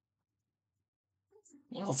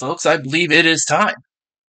Well, folks, I believe it is time.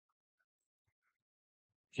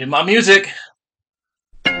 Hit my music.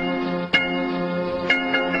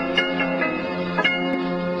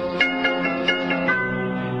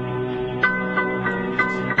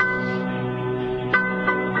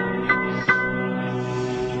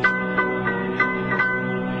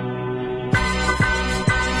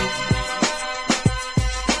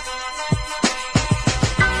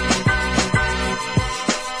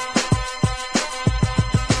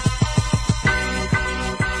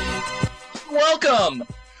 Welcome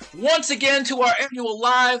once again to our annual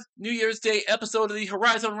live New Year's Day episode of the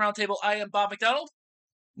HoriZone Roundtable. I am Bob McDonald.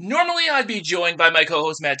 Normally, I'd be joined by my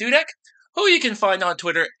co-host Matt Dudek, who you can find on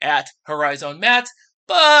Twitter at HoriZone Matt,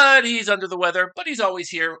 but he's under the weather, but he's always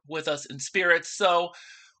here with us in spirit. So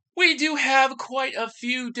we do have quite a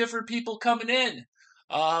few different people coming in.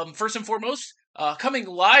 First and foremost, coming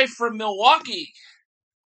live from Milwaukee,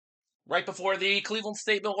 right before the Cleveland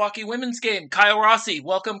State-Milwaukee women's game, Kyle Rossi.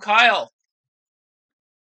 Welcome, Kyle.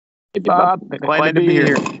 Hey, Bob. Glad to be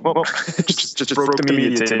here. Well, just broke the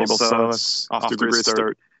media table, so it's off to a great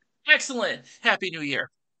start. Excellent. Happy New Year.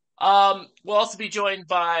 We'll also be joined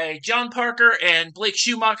by John Parker and Blake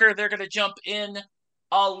Schumacher. They're going to jump in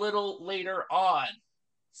a little later on.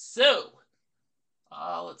 So,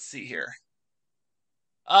 let's see here.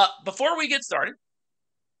 Before we get started,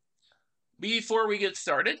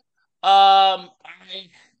 Kyle,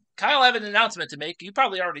 I have an announcement to make. You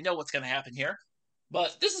probably already know what's going to happen here,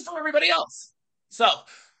 but this is for everybody else. So,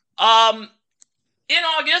 in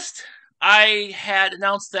August, I had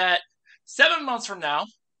announced that 7 months from now,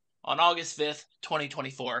 on August 5th,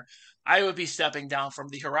 2024, I would be stepping down from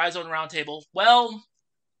the HoriZone Roundtable. Well,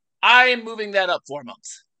 I am moving that up 4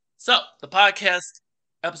 months. So, the podcast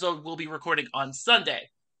episode will be recording on Sunday,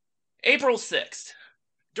 April 6th,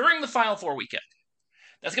 during the Final Four weekend.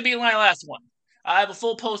 That's going to be my last one. I have a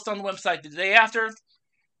full post on the website the day after,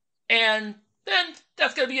 and then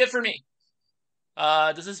that's going to be it for me.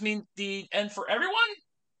 Does this mean the end for everyone?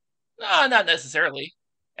 Not necessarily.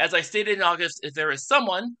 As I stated in August, if there is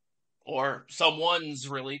someone, or someone's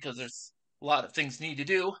really, because there's a lot of things need to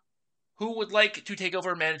do, who would like to take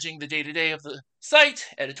over managing the day-to-day of the site,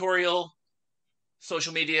 editorial,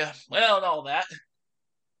 social media, well, and all that,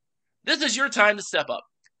 this is your time to step up.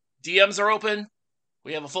 DMs are open.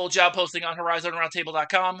 We have a full job posting on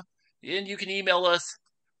HoriZoneRoundtable.com, and you can email us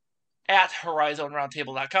at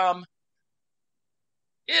HoriZoneRoundtable.com.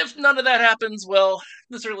 If none of that happens, well,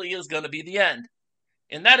 this really is going to be the end.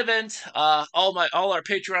 In that event, all our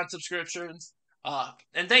Patreon subscriptions,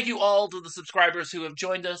 and thank you all to the subscribers who have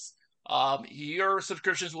joined us. Your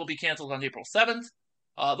subscriptions will be canceled on April 7th.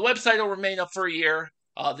 The website will remain up for a year.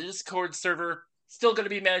 The Discord server still going to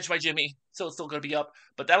be managed by Jimmy, so it's still going to be up.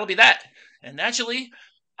 But that'll be that. And naturally,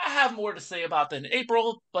 I have more to say about that in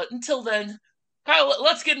April. But until then, Kyle,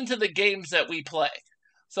 let's get into the games that we play.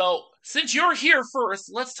 So, since you're here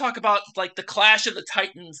first, let's talk about the clash of the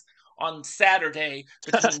Titans on Saturday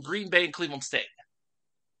between Green Bay and Cleveland State.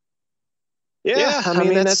 Yeah, I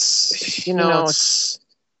mean that's it's.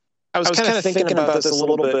 I was kind of thinking about this a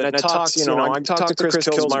little bit, and I talked to Chris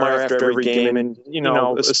Kilsmeyer after every game, and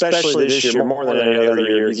especially this year more than any other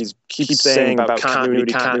year, he keeps saying about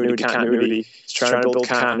continuity. He's trying to build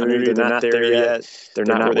continuity. They're not there yet. They're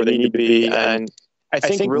not where they need to be, and I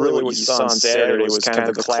think really what you saw on Saturday was kind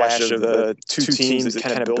of the clash of the two teams that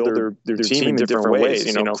kind of build their team in different ways.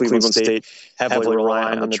 Cleveland State heavily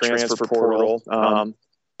relying on the transfer portal.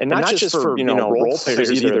 And not just for role players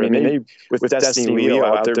either. I mean, they with Destiny Leo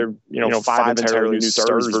out there, 5 entirely new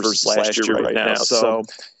starters versus last year right now. So,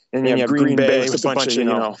 and you have Green Bay with a bunch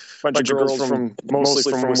of girls from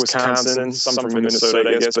mostly from Wisconsin, some from Minnesota,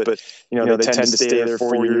 I guess. But they tend to stay there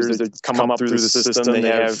 4 years. They come up through the system. They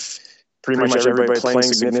have pretty much everybody playing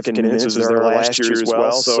significant minutes. Was there last year as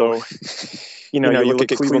well. So, you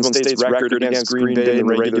look at Cleveland State's record against Green Bay in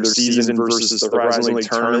the regular season versus the Horizon League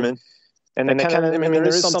tournament. And then kind of, there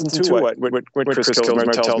is something to what Chris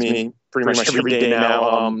Kilsmeyer tells me pretty much every day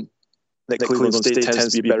now, that Cleveland State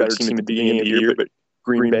tends to be a better team at the beginning of the year, but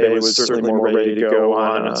Green Bay was certainly more ready to go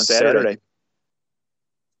on Saturday.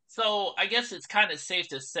 So I guess it's kind of safe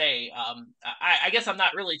to say, I guess I'm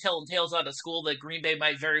not really telling tales out of school that Green Bay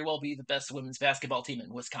might very well be the best women's basketball team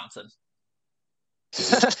in Wisconsin. You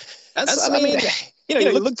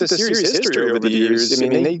look at the series history over the years. I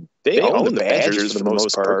mean, they own the Badgers for the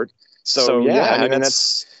most part. So yeah, I mean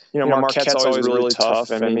that's Marquette's always really tough.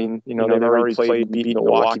 I mean, they've already beat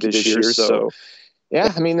Milwaukee this year. So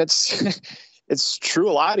yeah, I mean it's true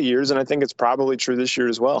a lot of years, and I think it's probably true this year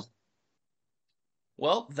as well.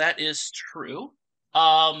 Well, that is true.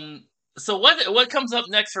 So what comes up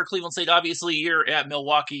next for Cleveland State? Obviously, you're at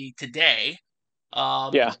Milwaukee today.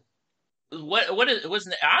 Yeah.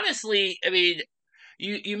 Was honestly, I mean,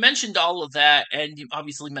 you mentioned all of that, and you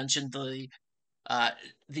obviously mentioned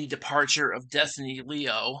the departure of Destiny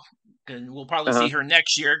Leo, and we'll probably see her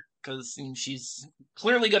next year because she's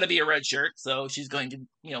clearly going to be a redshirt, so she's going to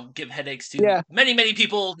give headaches to many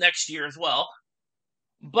people next year as well.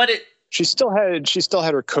 But she still had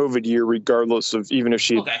her COVID year, regardless of even if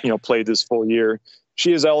she played this full year.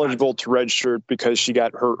 She is eligible to redshirt because she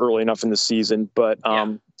got hurt early enough in the season. But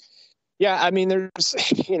I mean, there's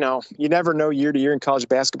you never know year to year in college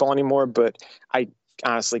basketball anymore. But I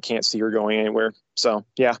honestly can't see her going anywhere. So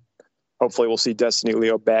yeah, hopefully we'll see Destiny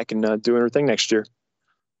Leo back and doing her thing next year.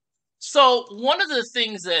 So one of the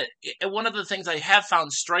things I have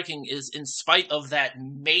found striking is, in spite of that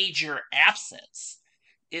major absence,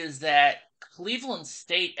 is that Cleveland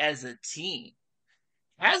State as a team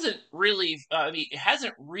hasn't really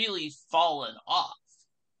fallen off.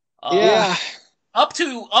 Up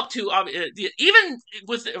to even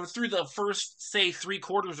through the first, say, 3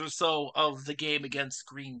 quarters or so of the game against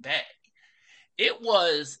Green Bay, it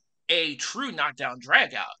was a true knockdown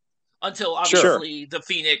dragout until obviously the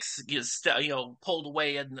Phoenix pulled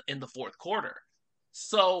away in the fourth quarter.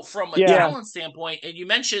 So from a talent standpoint, and you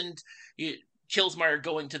mentioned Kilsmeyer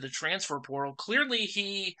going to the transfer portal, clearly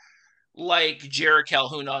he, like Jared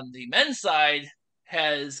Calhoun on the men's side,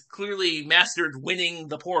 has clearly mastered winning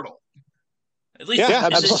the portal. At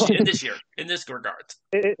least in this year, in this regard.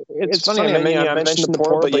 It's funny. I mean, I mentioned the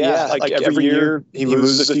portal, but like every year he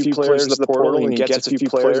loses a few players to the portal and he gets a few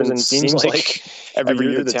players, and it seems like every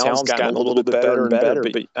year the talent's gotten a little bit better and better.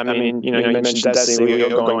 But I mean, you mentioned Destiny Leo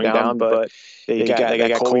going down, but they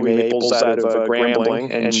got Colby Maples out of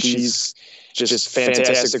Grambling, and she's just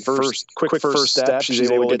fantastic quick first step. She's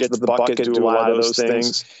able to get to the bucket, do a lot of those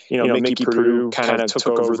things. Mickey Purdue kind of took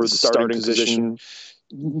over the starting position.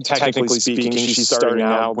 Technically speaking, she's starting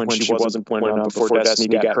out when she wasn't before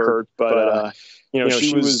Destiny got hurt. But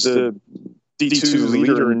she was the D2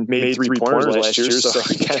 leader and made 3 pointers last year. So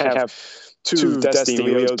you kind of have 2 of Destiny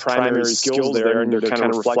Leo's primary skills there, and they're kind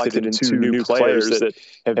of reflected in 2 new players that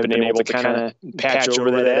have been able to kind of patch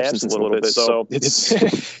over that absence a little bit. So it's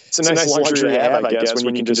a nice luxury to have, I guess,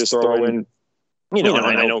 when you can just throw in.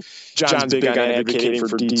 I know John's big on advocating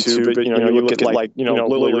for D2, but you look at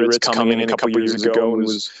Lily Ritz coming in a couple years ago and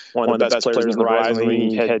was one of the best players in the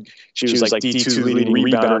HoriZone. She was like D2 leading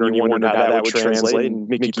rebounder, and you wondered how that would translate. And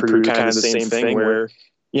Mickey Purdue kind of the same thing, where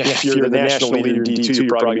if you're the national leader in D2, you're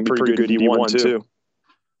probably going to be pretty good in D1 too.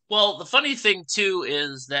 Well, the funny thing too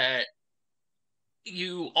is that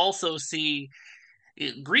you also see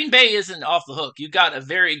Green Bay isn't off the hook. You got a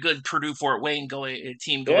very good Purdue-Fort Wayne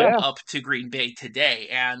team going up to Green Bay today,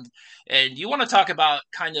 and you want to talk about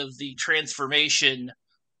kind of the transformation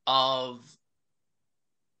of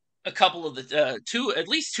a couple of at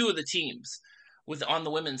least 2 of the teams on the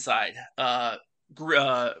women's side.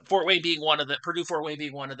 Fort Wayne being one of them, Purdue-Fort Wayne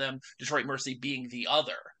being one of them, Detroit Mercy being the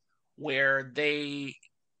other, where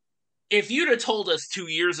if you'd have told us 2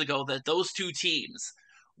 years ago that those 2 teams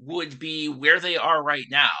would be where they are right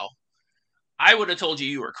now, I would have told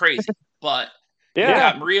you were crazy. But you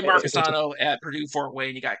got Maria Marquesano at Purdue-Fort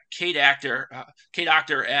Wayne, you got Kate Actor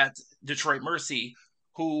at Detroit Mercy,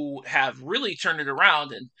 who have really turned it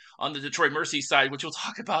around. And on the Detroit Mercy side, which we'll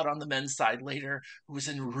talk about on the men's side later, who's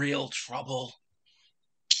in real trouble.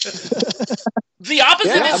 The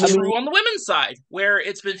opposite is true on the women's side, where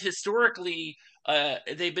it's been historically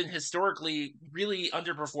they've been historically really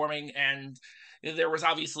underperforming, and there was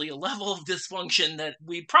obviously a level of dysfunction that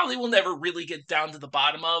we probably will never really get down to the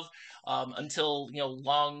bottom of until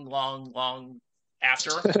long after.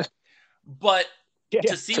 But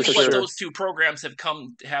to see what those 2 programs have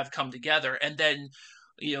come together, and then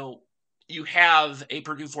you have a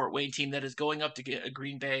Purdue-Fort Wayne team that is going up to get a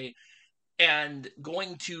Green Bay and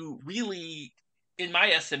going to really, in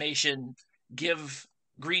my estimation, give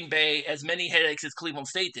Green Bay as many headaches as Cleveland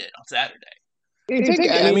State did on Saturday.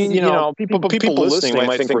 I mean, people listening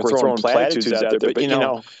might think we're throwing platitudes out there, but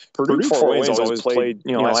Purdue-Fort Wayne's always played,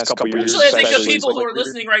 the last couple of years. Actually, I think the people who are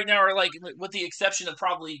listening right now are like, with the exception of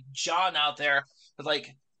probably John out there,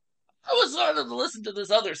 like, I was starting to listen to this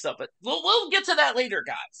other stuff, but we'll get to that later,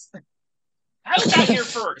 guys. How got here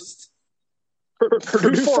first?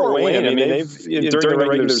 Purdue-Fort Wayne, I mean, they've during the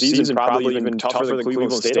regular season probably even tougher than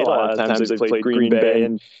Cleveland State a lot of times. They've played Green Bay,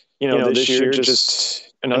 and this year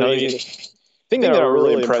just another thing that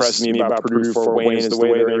really impressed me about Purdue-Fort Wayne is the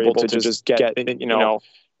way they're able to just get Renna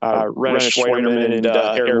Schweiderman and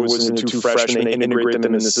Aaron Woodson, the 2 freshmen, they integrate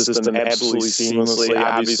them in the system absolutely seamlessly.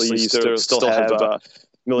 Obviously, you still have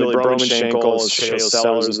Millie Bromanshankle, Shea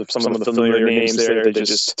Sellers, of some of the familiar names there. They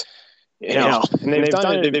just, and they've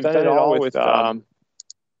done it all with a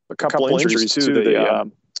couple injuries too.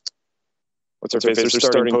 The what's her face? Their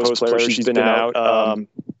starting post player. She's been out.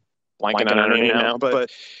 Blanking on her name now, but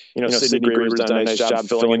Sydney Graber's done a nice job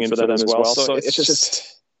filling in for them as well. So it's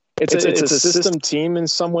just it's a system team in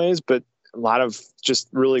some ways, but a lot of just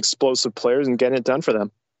really explosive players and getting it done for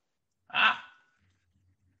them.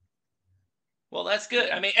 Well, that's good.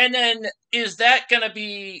 I mean, and then is that going to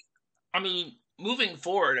be, moving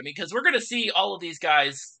forward? Because we're going to see all of these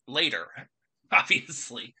guys later,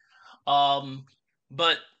 obviously.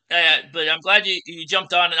 But I'm glad you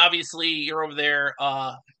jumped on, and obviously you're over there.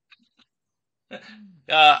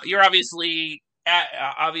 You're obviously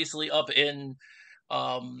up in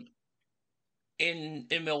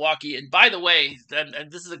Milwaukee. And by the way, and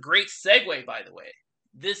this is a great segue. By the way,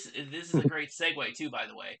 this is a great segue too. By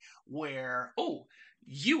the way, where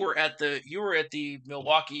you were at the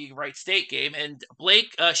Milwaukee Wright State game, and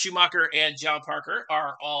Blake Schumacher and John Parker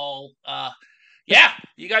are all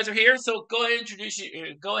you guys are here. So go ahead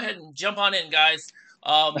and go ahead and jump on in, guys.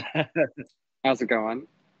 How's it going?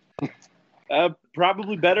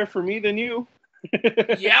 Probably better for me than you.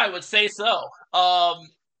 Yeah, I would say so.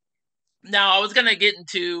 Now I was gonna get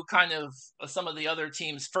into kind of some of the other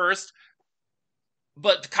teams first,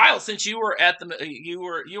 but Kyle, since you were at the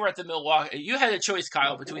Milwaukee, you had a choice,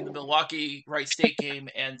 Kyle, between the Milwaukee Wright State game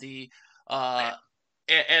and the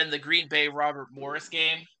Green Bay Robert Morris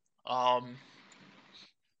game.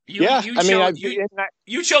 You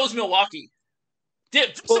chose Milwaukee.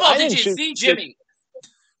 Did you see Jimmy?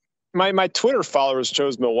 My Twitter followers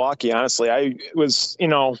chose Milwaukee. Honestly, I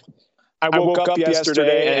woke up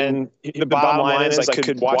yesterday, and the bottom line is I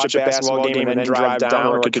could watch a basketball game and then drive down,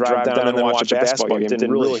 or I could drive down and then watch a basketball game. It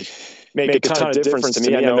didn't really make a ton of difference to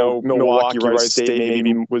me. I know Milwaukee Wright State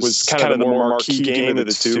maybe was kind of the more marquee game of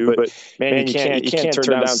the two, but man, you can't turn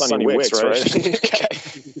down Sonny Wicks, right?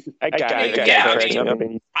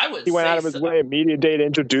 He went out of his way a media day to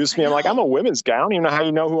introduce me. I'm like, I'm a women's guy. I don't even know how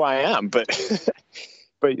you know who I am, but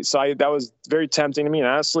that was very tempting to me. And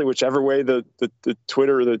honestly, whichever way the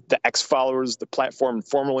Twitter, the X followers, the platform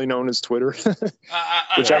formerly known as Twitter,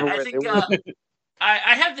 whichever way they were.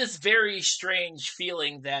 I have this very strange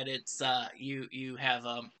feeling that it's you have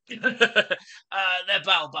that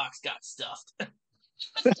bottle box got stuffed.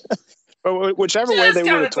 But whichever way they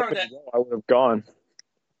would have told me to go, I would have gone.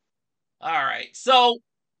 All right, so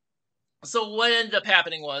what ended up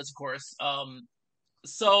happening was, of course,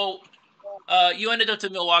 you ended up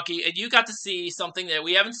to Milwaukee, and you got to see something that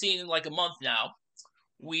we haven't seen in like a month now.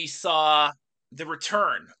 We saw the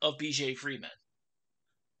return of BJ Freeman.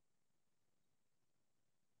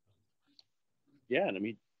 Yeah,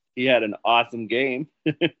 and he had an awesome game.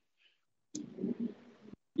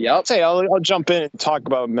 Yep. Say, I'll jump in and talk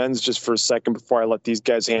about men's just for a second before I let these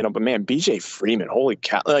guys handle. But man, BJ Freeman, holy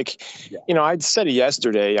cow! I said it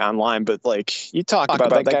yesterday online, but you talk about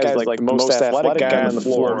that guy's like the most athletic guy on the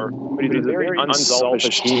floor, but he's a very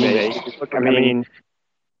unselfish teammate.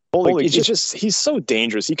 He's so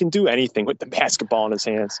dangerous. He can do anything with the basketball in his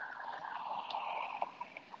hands.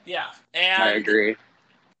 Yeah, and I agree.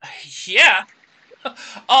 Yeah.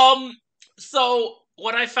 So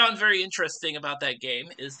what I found very interesting about that game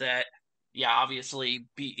is that, obviously,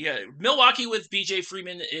 Milwaukee with BJ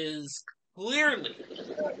Freeman is clearly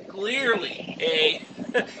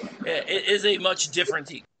a much different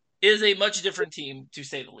team. Is a much different team, to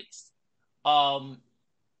say the least.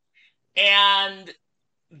 And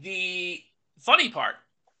the funny part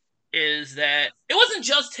is that it wasn't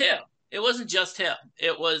just him. It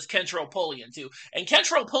was Kentrell Pullian, too. And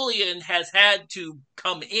Kentrell Pullian has had to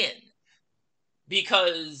come in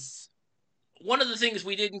because one of the things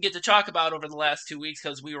we didn't get to talk about over the last 2 weeks,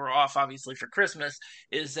 because we were off, obviously, for Christmas,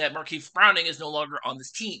 is that Markeith Browning is no longer on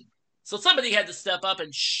this team. So somebody had to step up,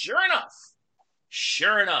 and sure enough,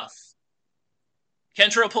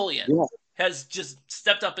 Kentrell Pullian has just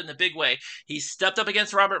stepped up in the big way. He stepped up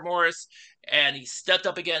against Robert Morris, and he stepped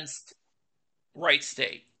up against Wright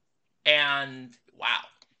State. And wow.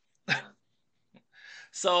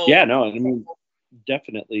 So yeah, no,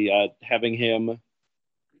 definitely having him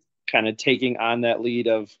kind of taking on that lead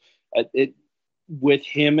of it with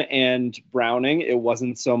him and Browning. It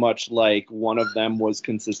wasn't so much like one of them was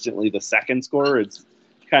consistently the second scorer. It's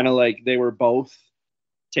kind of like they were both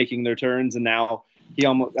taking their turns, and now he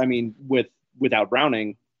almost. Without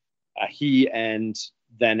Browning, he and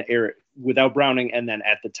then Eric. Without Browning, and then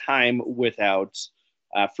at the time without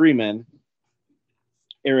Freeman,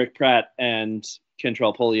 Eric Pratt and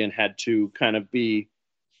Kentrell Pullian had to kind of be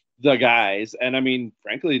the guys. And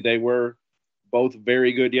frankly, they were both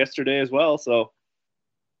very good yesterday as well. So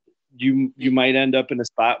you might end up in a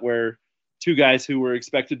spot where two guys who were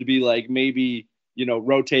expected to be like maybe,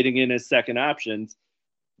 rotating in as second options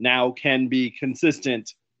now can be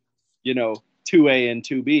consistent, 2A and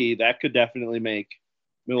 2B. That could definitely make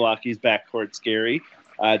Milwaukee's backcourt scary.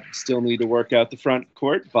 Still need to work out the front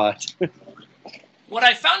court, but what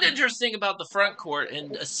I found interesting about the front court,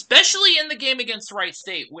 and especially in the game against Wright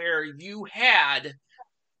State, where you had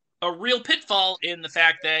a real pitfall in the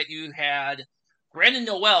fact that you had Brandon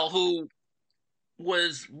Noel, who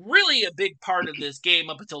was really a big part of this game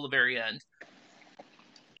up until the very end.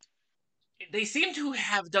 They seem to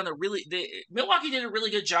have done Milwaukee did a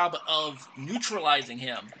really good job of neutralizing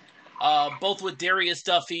him, both with Darius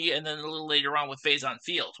Duffy and then a little later on with Faison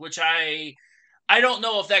Fields, which I don't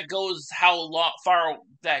know if that goes far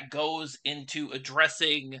that goes into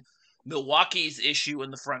addressing Milwaukee's issue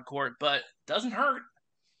in the front court, but doesn't hurt.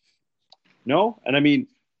 No, and I mean,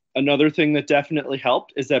 another thing that definitely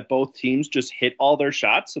helped is that both teams just hit all their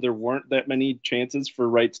shots, so there weren't that many chances for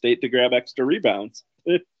Wright State to grab extra rebounds.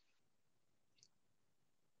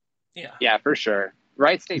 Yeah, for sure.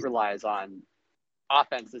 Wright State relies on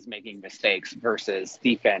offenses making mistakes versus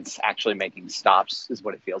defense actually making stops, is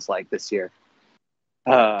what it feels like this year.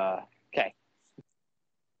 Okay.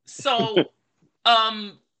 So,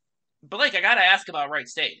 Blake, I gotta ask about Wright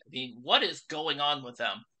State. I mean, what is going on with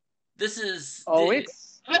them? This is. I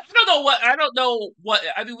don't know what.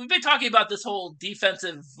 I mean, we've been talking about this whole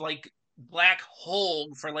defensive black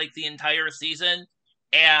hole for the entire season,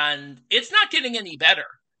 and it's not getting any better,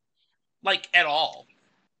 at all.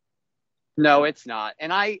 No, it's not,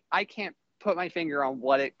 and I can't put my finger on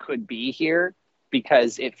what it could be here,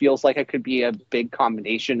 because it feels like it could be a big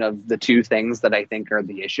combination of the two things that I think are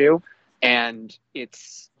the issue. And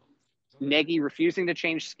it's Nagy refusing to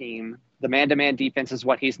change scheme. The man-to-man defense is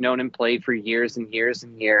what he's known and played for years and years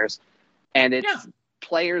and years. And it's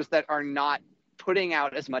players that are not putting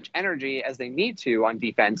out as much energy as they need to on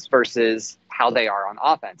defense versus how they are on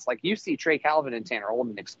offense. You see Trey Calvin and Tanner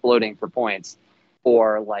Holden exploding for points,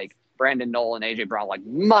 or Brandon Knoll and AJ Brown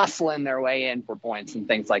muscling their way in for points and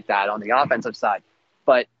things like that on the offensive side.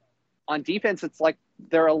 But on defense, it's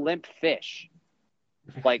they're a limp fish.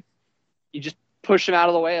 You just push them out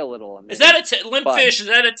of the way a little. And is that limp fish? Is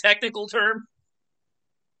that a technical term?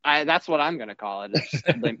 That's what I'm going to call it. It's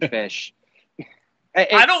limp fish.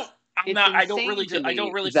 I don't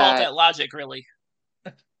really fault that logic, really.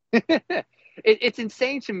 It's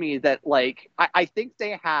insane to me that I think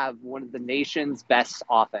they have one of the nation's best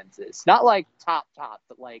offenses, not top,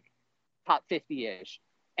 but top 50-ish.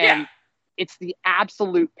 And it's the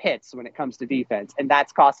absolute pits when it comes to defense, and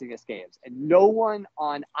that's costing us games. And no one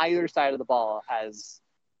on either side of the ball has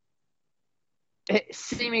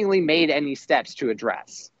seemingly made any steps to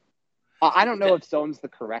address. I don't know if zone's the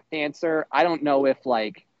correct answer. I don't know if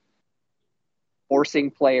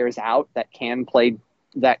forcing players out that can't play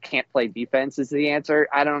defense is the answer.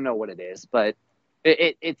 I don't know what it is, but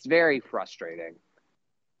it's very frustrating.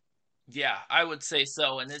 Yeah, I would say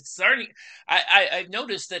so, and it's starting. I've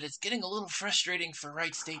noticed that it's getting a little frustrating for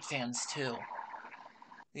Wright State fans too.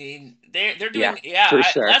 I mean, they're doing for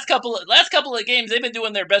sure. last couple of games they've been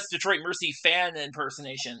doing their best Detroit Mercy fan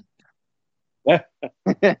impersonation.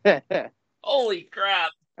 Holy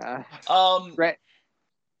crap! Right.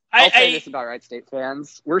 I'll say this about Wright State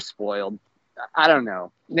fans: we're spoiled. I don't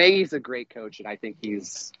know. Nagy's a great coach, and I think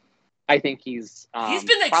he's he's been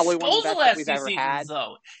probably exposed one of the the best last we've few ever seasons, had.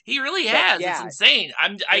 though. He really has. Yeah, it's insane.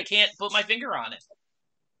 I can't put my finger on it.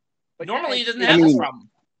 But normally, he doesn't have this problem.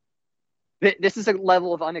 This is a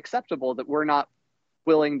level of unacceptable that we're not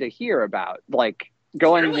willing to hear about. Going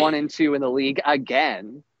Clearly. 1-2 in the league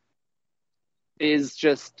again is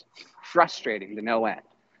just frustrating to no end.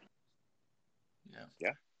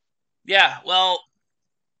 Yeah. Well,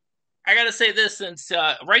 I gotta say this, since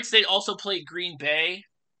Wright State also played Green Bay.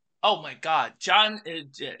 Oh my God, John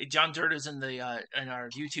Dirt is in our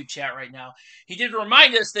YouTube chat right now. He did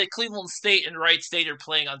remind us that Cleveland State and Wright State are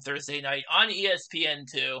playing on Thursday night on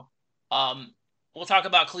ESPN2. We'll talk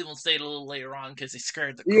about Cleveland State a little later on because they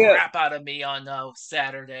scared the crap out of me on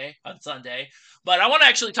Sunday. But I want to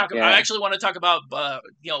actually talk. I actually want to talk about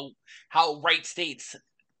how Wright State's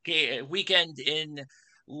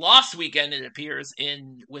lost weekend, it appears,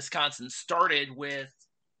 in Wisconsin started with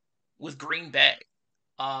Green Bay.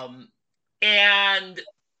 And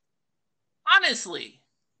honestly,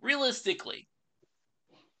 realistically,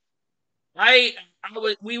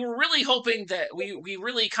 we were really hoping that we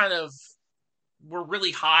really kind of were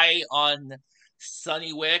really high on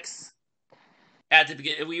Sonny Wicks at the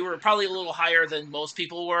beginning. We were probably a little higher than most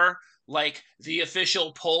people were like the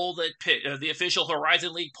official poll that the official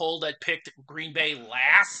HoriZone League poll that picked Green Bay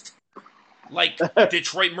last. Like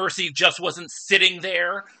Detroit Mercy just wasn't sitting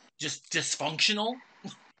there, just dysfunctional.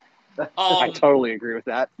 I totally agree with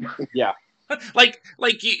that. Yeah. Like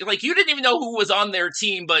you didn't even know who was on their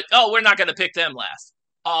team, but we're not going to pick them last.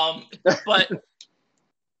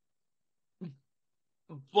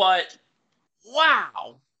 But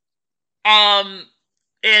wow.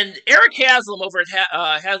 And Eric Haslam over at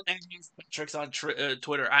Metrics on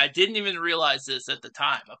Twitter, I didn't even realize this at the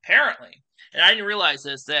time, apparently. And I didn't realize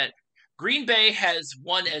this, that Green Bay has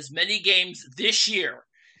won as many games this year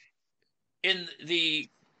in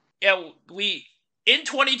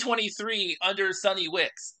 2023 under Sonny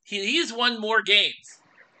Wicks. He's won more games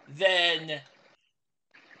than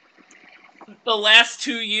the last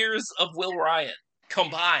 2 years of Will Ryan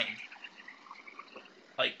combined.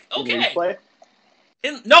 Like, okay.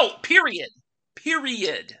 No, period.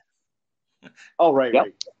 Oh, right, Yep.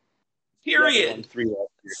 right. Period.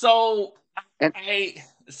 So,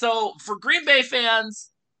 so for Green Bay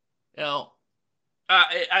fans, I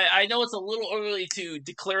know it's a little early to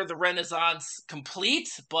declare the Renaissance complete,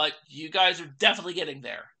 but you guys are definitely getting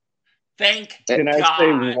there. Thank God. Can I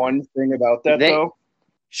say one thing about that, though?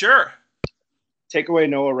 Sure. Take away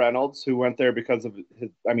Noah Reynolds, who went there because of who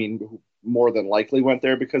more than likely went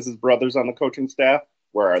there because his brother's on the coaching staff.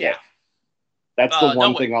 Where are they? That's the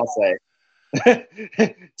one thing I'll say.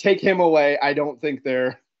 Take him away. I don't think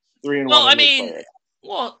they're 3-1. Well, I mean,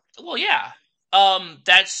 well, yeah.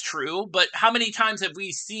 That's true, but how many times have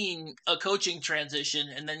we seen a coaching transition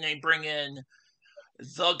and then they bring in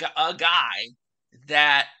a guy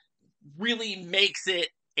that really makes it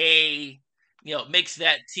makes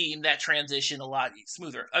that team, that transition a lot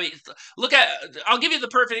smoother? I mean, I'll give you the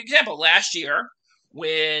perfect example. Last year,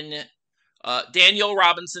 when Daniel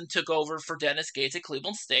Robinson took over for Dennis Gates at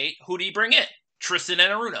Cleveland State, who did he bring in? Tristan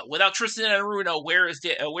Enaruna. Without Tristan Enaruna, where is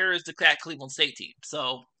that Cleveland State team?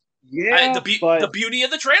 So, yeah, the beauty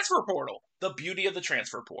of the transfer portal.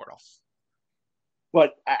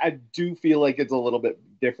 But I do feel like it's a little bit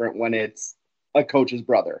different when it's a coach's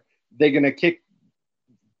brother. They're going to kick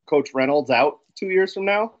Coach Reynolds out 2 years from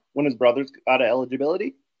now when his brother's out of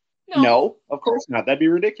eligibility? No, of course not. That'd be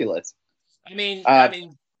ridiculous. I mean,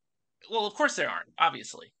 well, of course they aren't,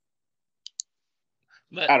 obviously.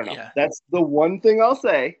 But, I don't know. Yeah. That's the one thing I'll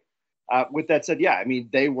say. With that said, yeah, I mean,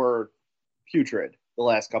 they were putrid the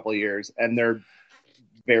last couple of years, and they're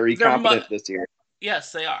very competent this year.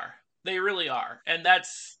 Yes, they are. They really are. And that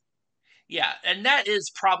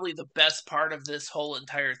is probably the best part of this whole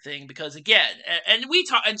entire thing, because again, and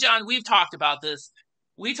John, we've talked about this.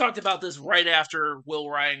 We talked about this right after Will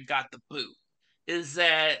Ryan got the boot. Is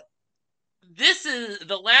that this is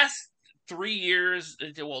the last 3 years,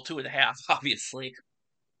 well, 2.5, obviously,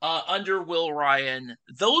 under Will Ryan.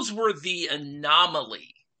 Those were the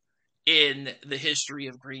anomaly in the history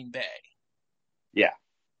of Green Bay. Yeah.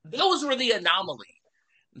 Those were the anomaly.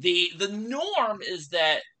 The norm is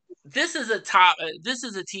that this is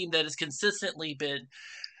a team that has consistently been,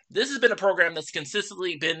 this has been a program that's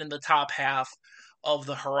consistently been in the top half of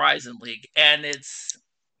the HoriZone League. And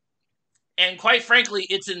quite frankly,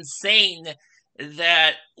 it's insane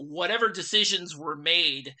that whatever decisions were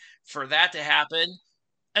made for that to happen,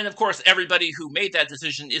 and of course, everybody who made that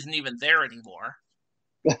decision isn't even there anymore.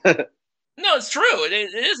 No, it's true.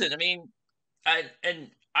 It isn't. I mean,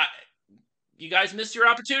 you guys missed your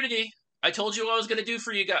opportunity. I told you what I was going to do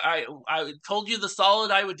for you guys. I told you the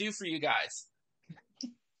solid I would do for you guys.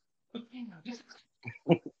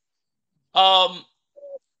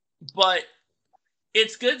 But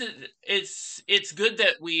it's good that it's good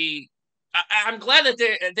that I'm glad that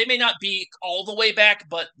they may not be all the way back,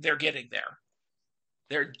 but they're getting there.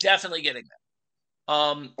 They're definitely getting there.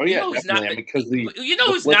 Definitely. Because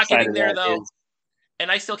who's not getting there though?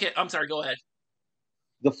 And I still can't. I'm sorry. Go ahead.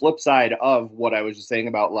 The flip side of what I was just saying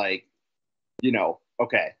about, like,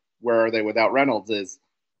 okay, where are they without Reynolds, is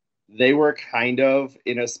they were kind of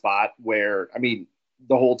in a spot where, I mean,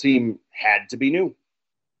 the whole team had to be new.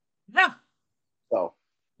 Yeah. So.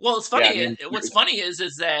 Well, it's funny. Yeah, what's funny is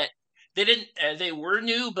that they didn't. They were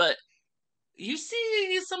new, but you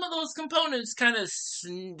see some of those components kind of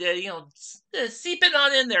seeping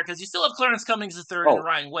on in there, because you still have Clarence Cummings III and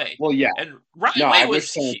Ryan Way. Well, yeah, and Ryan Way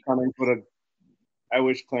was. I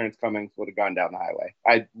wish Clarence Cummings would have gone down the highway.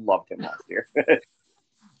 I loved him last year.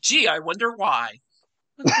 Gee, I wonder why.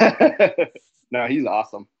 No, he's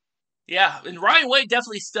awesome. Yeah, and Ryan Way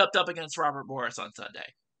definitely stepped up against Robert Morris on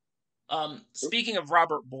Sunday. Speaking of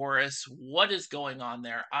Robert Morris, what is going on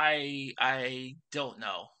there? I don't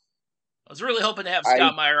know. was really hoping to have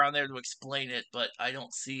Scott Meyer on there to explain it, but I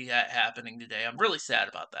don't see that happening today. I'm really sad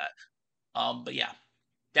about that. But yeah,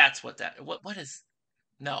 that's what is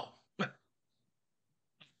no.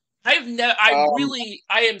 I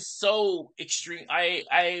am so extreme.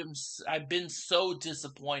 I've been so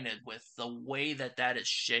disappointed with the way that is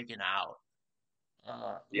shaken out.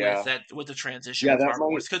 With the transition of Robert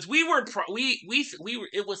Morris, because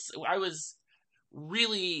I was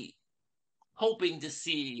really hoping to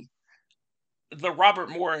see the Robert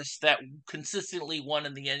Morris that consistently won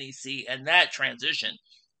in the NEC, and that transition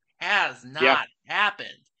has not happened.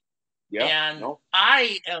 Yeah, and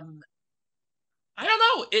I don't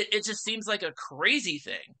know. It just seems like a crazy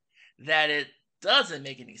thing that it doesn't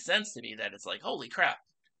make any sense to me. That it's like, holy crap,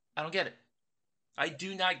 I don't get it. I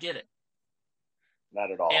do not get it. Not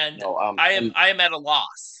at all. And no, I am at a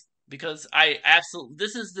loss, because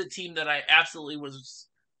this is the team that I absolutely was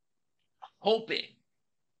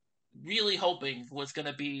really hoping was going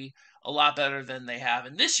to be a lot better than they have.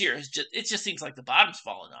 And this year it just seems like the bottom's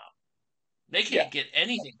falling off. They can't get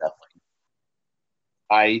anything going.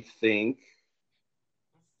 I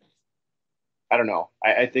don't know.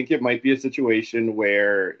 I think it might be a situation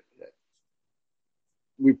where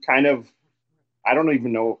we've kind of, I don't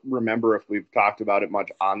even remember if we've talked about it much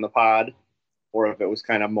on the pod or if it was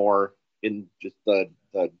kind of more in just the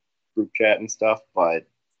group chat and stuff, but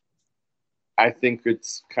I think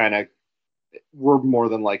it's kind of, we're more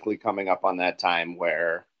than likely coming up on that time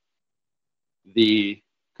where the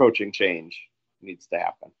coaching change needs to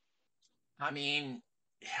happen. I mean,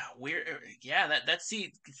 that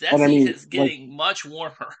seat is getting much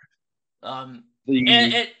warmer. And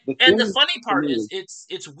the funny part is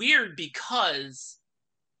it's weird, because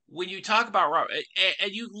when you talk about Robert,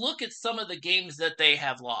 and you look at some of the games that they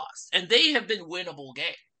have lost, and they have been winnable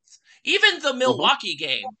games. Even the Milwaukee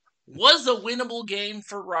game was a winnable game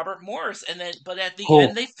for Robert Morris, but at the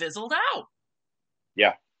end they fizzled out.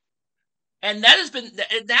 Yeah. And that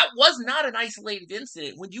was not an isolated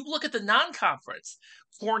incident. When you look at the non-conference,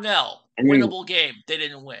 Cornell, winnable game, they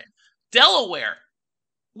didn't win. Delaware,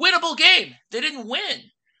 winnable game, they didn't win.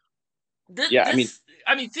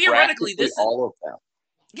 Theoretically, this is all of them.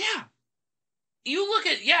 Yeah. You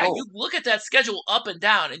look at that schedule up and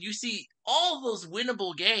down, and you see all those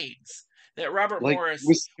winnable games that Robert Morris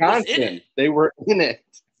Wisconsin, was in it. They were in it.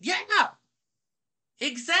 Yeah.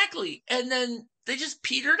 Exactly. And then they just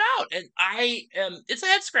petered out, and it's a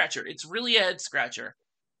head scratcher. It's really a head scratcher.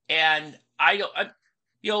 And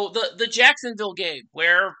the Jacksonville game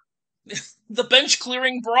where the bench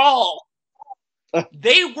clearing brawl,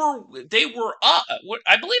 they were up.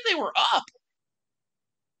 I believe they were up,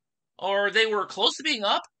 or they were close to being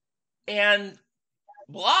up, and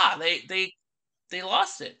they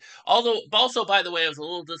lost it. Also, by the way, I was a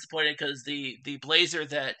little disappointed because the blazer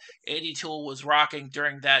that Andy Toole was rocking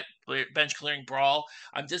during that bench clearing brawl,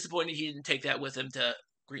 I'm disappointed he didn't take that with him to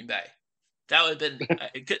Green Bay. That would have been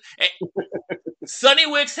Sonny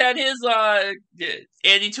Wicks had his on.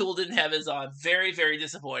 Andy Toole didn't have his on. Very, very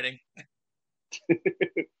disappointing.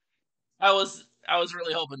 I was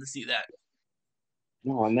really hoping to see that.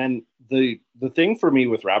 No, and then the thing for me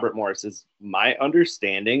with Robert Morris is, my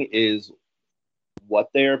understanding is what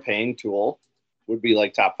they are paying Toole would be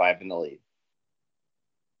like top 5 in the league.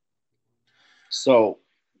 So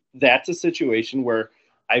that's a situation where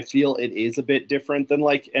I feel it is a bit different than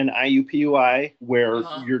like an IUPUI, where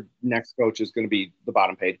your next coach is going to be the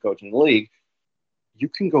bottom paid coach in the league. You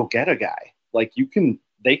can go get a guy. Like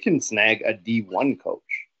they can snag a D1 coach.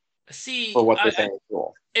 See, for what they're paying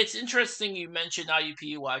Toole. It's interesting you mentioned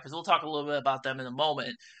IUPUI, because we'll talk a little bit about them in a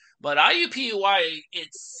moment. But IUPUI,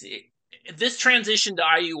 this transition to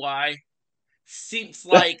IUI seems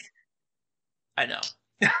like I know.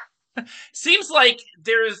 Seems like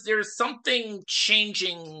there's something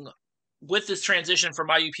changing with this transition from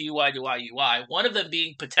IUPUI to IUI. One of them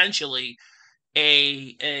being potentially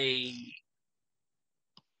an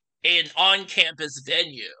on-campus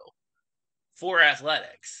venue for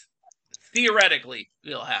athletics. Theoretically,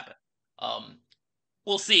 it'll happen.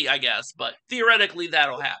 We'll see, I guess, but theoretically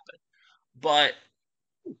that'll happen. But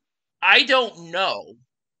I don't know.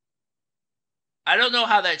 I don't know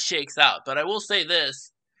how that shakes out, but I will say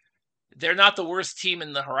this. They're not the worst team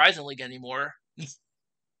in the HoriZone League anymore.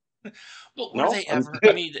 But were they ever?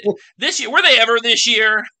 I mean, this year, were they ever this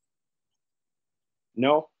year?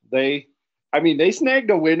 No, they snagged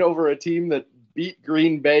a win over a team that beat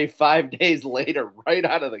Green Bay 5 days later, right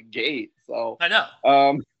out of the gate. So I know.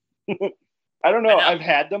 I don't know. I've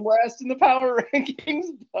had them last in the power rankings,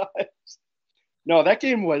 but no, that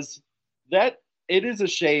game was that. It is a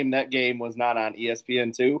shame that game was not on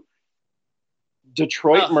ESPN2.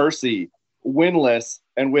 Detroit Mercy winless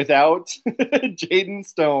and without Jaden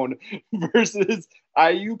Stone versus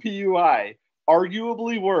IUPUI,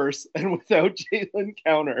 arguably worse, and without Jalen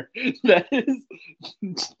Counter. That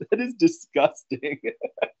is disgusting.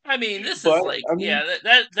 I mean, this But, is like, I mean, yeah,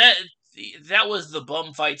 that was the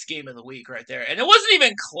bum fights game of the week right there, and it wasn't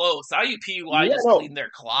even close. IUPUI just cleaned their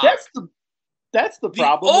clock. That's the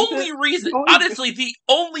problem. The only reason, honestly, the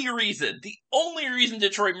only reason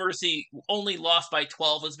Detroit Mercy only lost by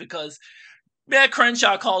 12 is because Matt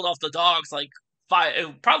Crenshaw called off the Dogs like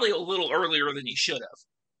probably a little earlier than he should have.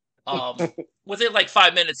 Within like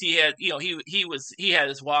 5 minutes, he had, he had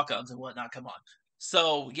his walk-ons and whatnot. Come on,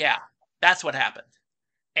 so yeah, that's what happened,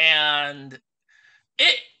 and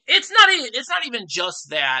it's not even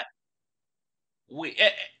just that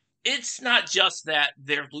it's not just that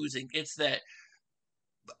they're losing. It's that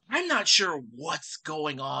I'm not sure what's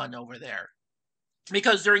going on over there,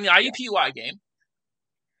 because during the IUPUI game,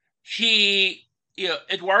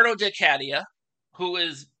 Eduardo Decadia, who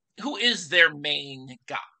is their main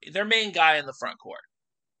guy in the front court.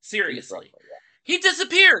 Seriously, he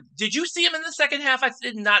disappeared. Did you see him in the second half? I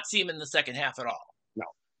did not see him in the second half at all. No,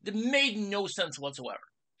 it made no sense whatsoever.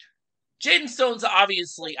 Jaden Stone's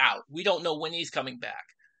obviously out. We don't know when he's coming back.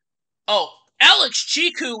 Oh, Alex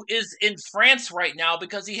Chiku is in France right now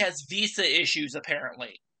because he has visa issues,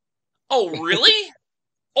 apparently. Oh, really?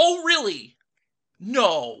 Oh, really?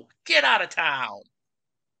 No. Get out of town.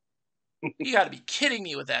 You gotta be kidding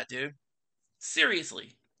me with that, dude.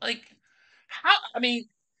 Seriously. Like, how, I mean,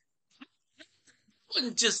 that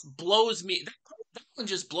one just blows me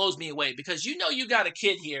away, because you got a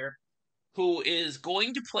kid here who is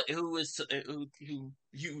going to play, who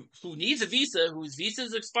needs a visa, whose visa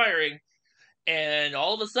is expiring, and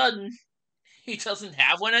all of a sudden he doesn't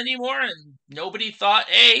have one anymore, and nobody thought,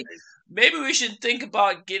 hey, maybe we should think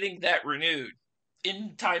about getting that renewed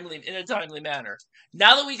in a timely manner.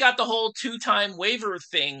 Now that we got the whole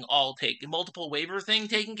multiple waiver thing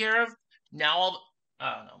taken care of, now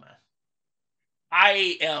I don't know, man.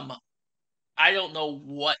 I don't know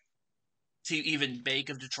what to even make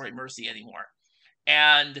of Detroit Mercy anymore.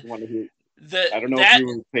 And I don't know if you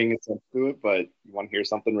were paying attention to it, but you want to hear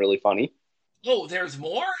something really funny? Oh, there's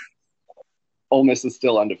more? Ole Miss is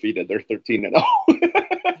still undefeated. They're 13-0.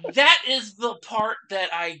 That is the part that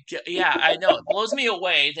I know. It blows me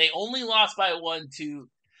away. They only lost by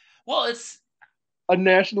it's a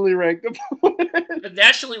nationally ranked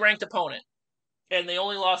opponent. And they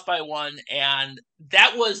only lost by 1, and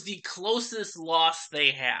that was the closest loss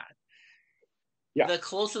they had. Yeah. The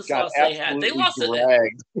closest loss they had. They lost it.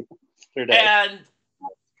 And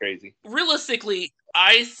crazy. Realistically,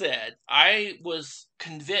 I was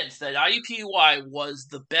convinced that IUPUI was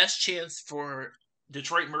the best chance for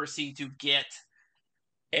Detroit Mercy to get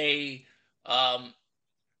a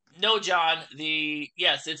no, John.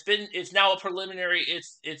 It's now a preliminary.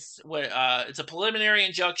 It's a preliminary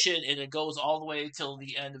injunction, and it goes all the way till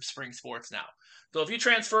the end of spring sports now. So if you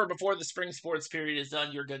transfer before the spring sports period is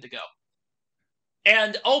done, you're good to go.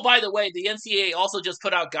 And oh, by the way, the NCAA also just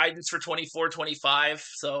put out guidance for 24-25.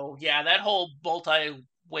 So yeah, that whole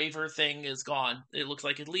multi-waiver thing is gone. It looks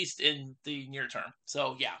like, at least in the near term.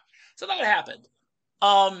 So yeah, so that happened.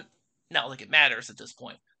 Not like it matters at this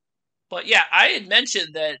point. But yeah, I had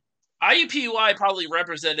mentioned that IUPUI probably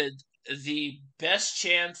represented the best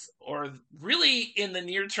chance, or really in the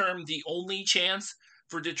near term, the only chance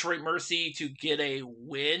for Detroit Mercy to get a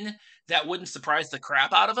win that wouldn't surprise the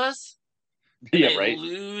crap out of us. And they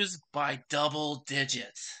lose by double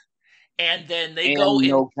digits. And then they go in.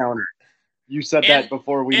 No counter. You said that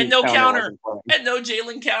before we. And no counter. And no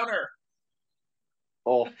Jalen Counter.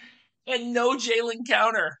 Oh. And no Jalen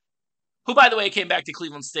Counter. Who, by the way, came back to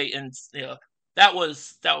Cleveland State, and that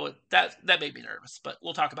made me nervous. But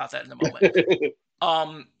we'll talk about that in a moment.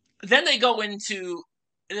 Then they go into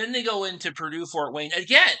Purdue Fort Wayne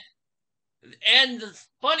again. And the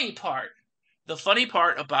funny part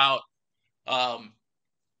about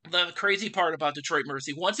the crazy part about Detroit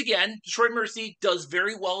Mercy, once again, Detroit Mercy does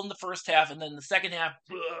very well in the first half, and then the second half,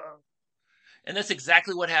 and that's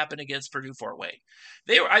exactly what happened against Purdue Fort Wayne.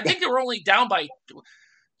 I think they were only down by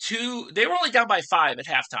 2. They were only down by 5 at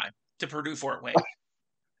halftime to Purdue Fort Wayne,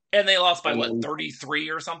 and they lost by 33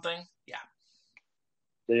 or something. Yeah,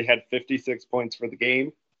 they had 56 points for the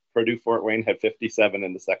game. Purdue Fort Wayne had 57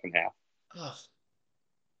 in the second half. Ugh.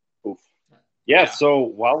 Oof. Yeah. So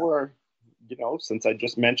while we're, since I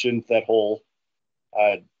just mentioned that whole,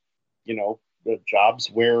 the jobs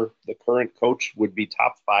where the current coach would be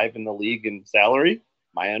top 5 in the league in salary,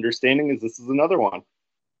 my understanding is this is another one.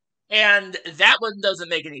 And that one doesn't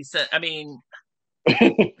make any sense. I mean,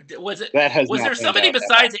 Was it? That has Was not there panned somebody out that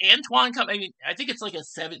besides Antoine coming? I mean, I think it's like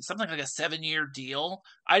something like a 7-year deal.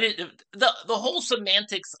 I didn't. The whole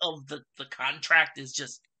semantics of the contract is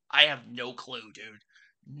just. I have no clue, dude.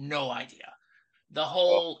 No idea. The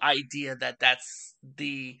whole idea that that's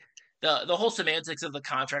the whole semantics of the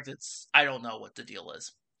contract. I don't know what the deal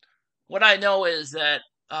is. What I know is that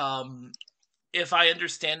if I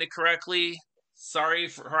understand it correctly, sorry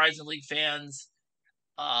for Horizon League fans.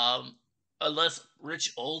 Unless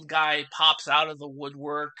Rich Old Guy pops out of the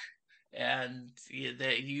woodwork, and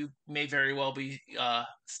you may very well be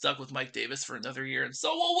stuck with Mike Davis for another year, and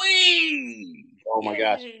so will we. Oh my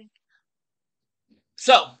gosh!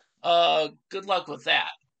 So, good luck with that.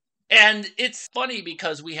 And it's funny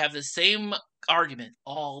because we have the same argument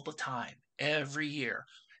all the time, every year.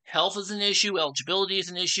 Health is an issue. Eligibility is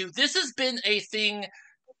an issue. This has been a thing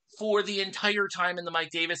for the entire time in the Mike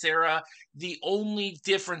Davis era. The only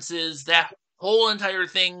difference is that whole entire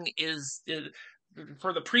thing is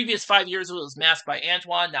for the previous 5 years it was masked by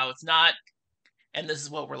Antoine. Now it's not, and this is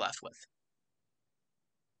what we're left with.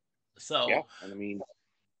 So yeah, I mean,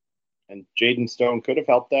 and Jaden Stone could have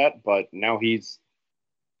helped that, but now he's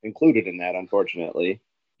included in that. Unfortunately,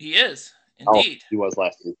 he is indeed. He was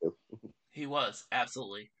last year too. He was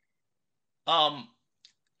absolutely.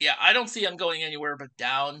 Yeah, I don't see him going anywhere but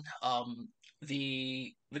down.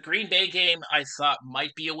 The Green Bay game I thought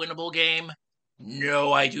might be a winnable game.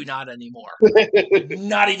 No, I do not anymore.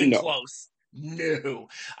 Not even close. No.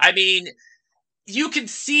 I mean, you can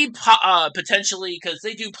see potentially, because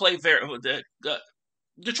they do play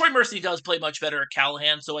Detroit Mercy does play much better at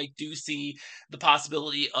Callahan, so I do see the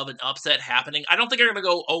possibility of an upset happening. I don't think they're going to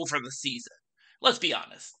go 0 for the season. Let's be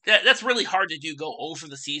honest. That's really hard to do, go 0 for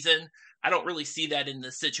the season. I don't really see that in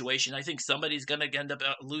this situation. I think somebody's going to end up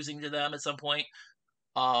losing to them at some point.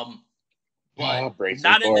 But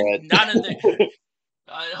not in the.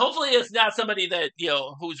 Hopefully, it's not somebody that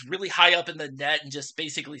who's really high up in the net and just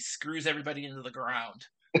basically screws everybody into the ground.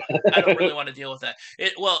 I don't really want to deal with that.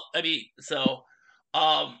 Well,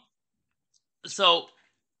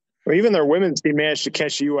 even their women's team managed to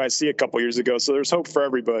catch UIC a couple years ago, so there's hope for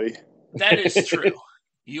everybody. That is true.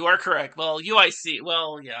 You are correct. Well, UIC.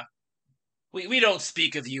 Well, yeah. We don't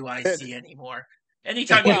speak of UIC anymore.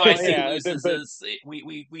 Anytime UIC loses,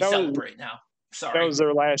 we celebrate now. Sorry. That was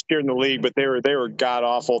their last year in the league, but they were god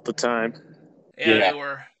awful at the time. Yeah, they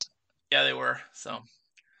were. Yeah, they were. So,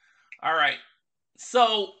 all right.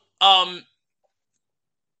 So,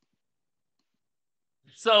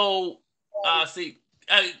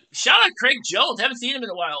 shout out Craig Jones. Haven't seen him in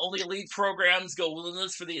a while. Only elite programs go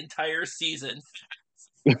winless for the entire season.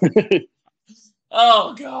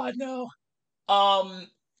 Oh God, no.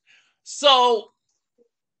 So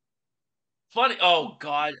funny. Oh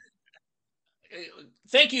God.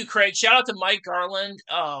 Thank you, Craig. Shout out to Mike Garland.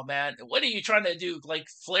 Oh man, what are you trying to do? Like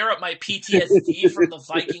flare up my PTSD from the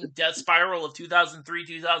Viking death spiral of 2003,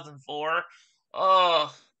 2004?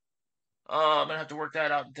 Oh, I'm gonna have to work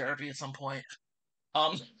that out in therapy at some point.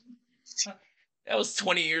 That was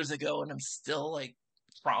 20 years ago, and I'm still like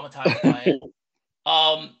traumatized by it.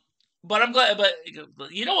 But I'm glad. But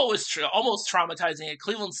you know what was almost traumatizing at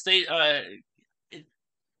Cleveland State? I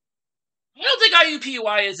don't think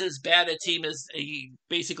IUPUI is as bad a team as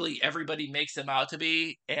basically everybody makes them out to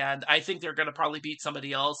be, and I think they're going to probably beat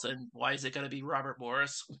somebody else. And why is it going to be Robert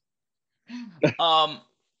Morris?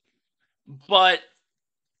 But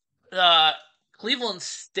Cleveland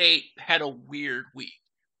State had a weird week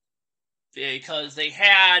because they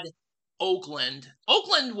had Oakland.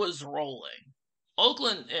 Oakland was rolling.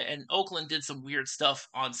 Oakland did some weird stuff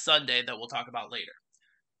on Sunday that we'll talk about later.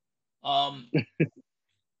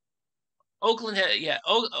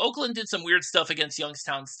 Oakland did some weird stuff against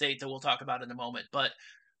Youngstown State that we'll talk about in a moment. But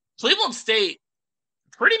Cleveland State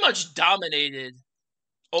pretty much dominated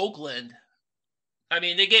Oakland. I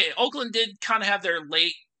mean, Oakland did kind of have their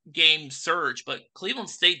late game surge, but Cleveland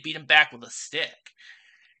State beat them back with a stick.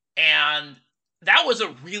 And that was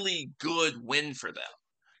a really good win for them.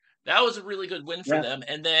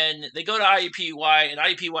 And then they go to IUPUI, and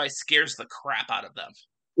IUPUI scares the crap out of them.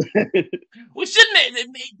 Which it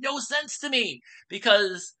made no sense to me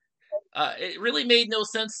because it really made no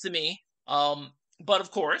sense to me. But of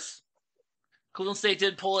course, Cleveland State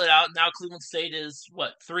did pull it out. Now Cleveland State is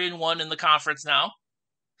 3-1 in the conference now.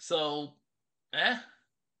 So,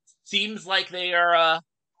 seems like they are.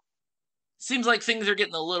 Seems like things are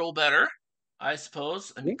getting a little better. I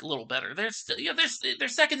suppose. I mean, a little better. They're still, they're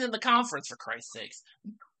second in the conference for Christ's sakes.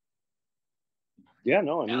 Yeah,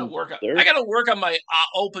 no, I gotta work on my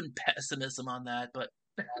open pessimism on that, but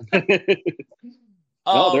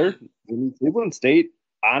no, Cleveland State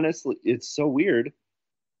honestly, it's so weird.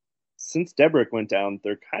 Since Debrick went down,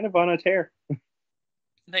 they're kind of on a tear.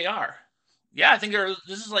 They are. Yeah, I think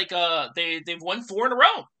this is like they've won 4 in a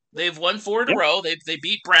row. They've won 4 in a row. They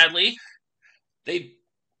beat Bradley. They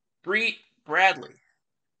beat Bradley,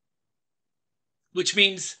 which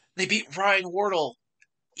means they beat Ryan Wardle.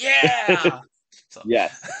 Yeah. So,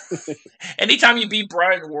 yes. Anytime you beat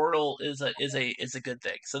Brian Wardle is a good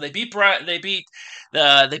thing. So they beat Bradley,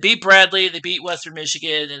 they beat Western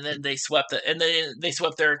Michigan, and then they swept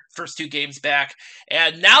their first 2 games back,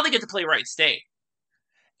 and now they get to play Wright State.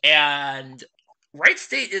 And Wright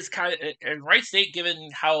State given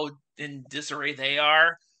how in disarray they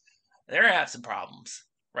are, they're gonna have some problems.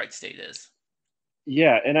 Wright State is.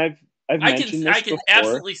 Yeah, and I've mentioned this before.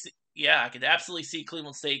 I can absolutely see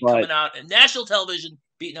Cleveland State coming out on national television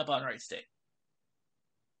beating up on Wright State.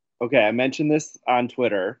 Okay, I mentioned this on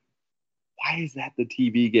Twitter. Why is that the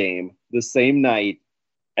TV game the same night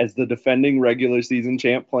as the defending regular season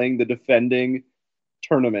champ playing the defending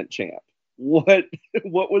tournament champ? What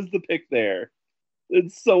was the pick there?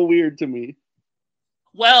 It's so weird to me.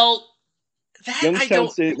 Well, Youngstown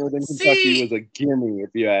State, Northern Kentucky was a gimme, if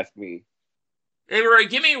you ask me. They were a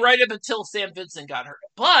gimme right up until Sam Vincent got hurt.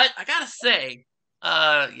 But I gotta say,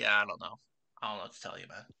 I don't know. I don't know what to tell you,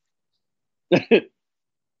 man.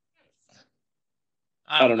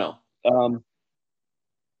 I don't know.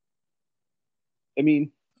 I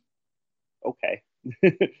mean, okay.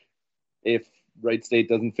 If Wright State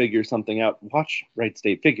doesn't figure something out, watch Wright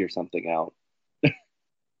State figure something out.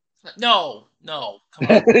 No, come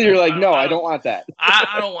on. You're like, no, I don't want that.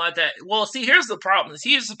 I don't want that. Well, see, here's the problem.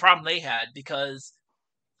 Here's the problem they had, because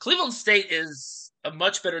Cleveland State is a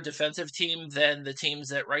much better defensive team than the teams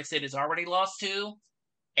that Wright State has already lost to.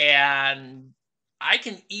 And I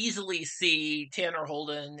can easily see Tanner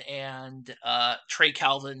Holden and Trey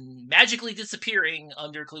Calvin magically disappearing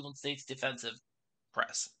under Cleveland State's defensive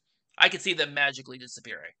press. I can see them magically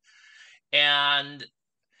disappearing. And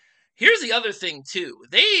here's the other thing, too.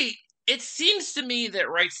 It seems to me that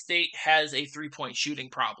Wright State has a 3-point shooting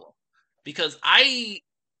problem, because I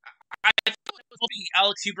thought it was be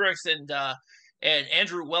Alex Hubricks and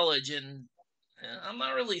Andrew Wellage, and I'm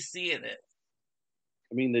not really seeing it.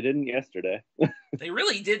 I mean, they didn't yesterday. They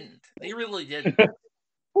really didn't.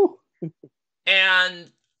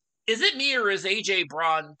 And is it me, or is AJ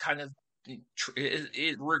Braun kind of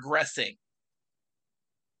regressing?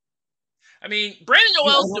 I mean, Brandon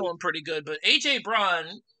Noel's doing pretty good, but AJ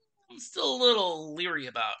Braun, I'm still a little leery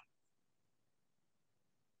about.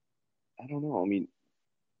 I don't know. I mean,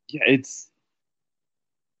 yeah, it's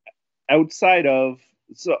outside of,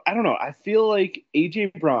 so I don't know. I feel like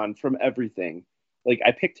AJ Braun, from everything, like,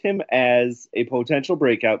 I picked him as a potential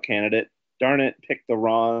breakout candidate. Darn it, picked the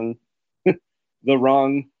wrong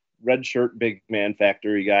red shirt big man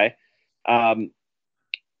factory guy.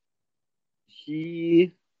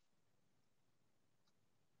 He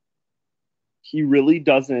really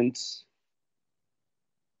doesn't,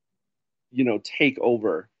 take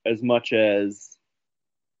over as much as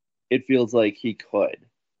it feels like he could.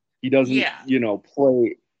 He doesn't,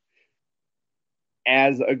 play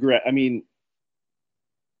as aggressive. I mean,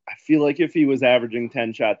 I feel like if he was averaging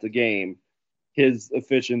 10 shots a game, his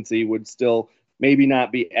efficiency would still maybe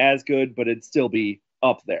not be as good, but it'd still be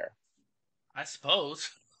up there, I suppose.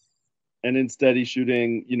 And instead he's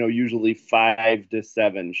shooting, usually 5 to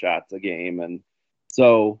 7 shots a game. And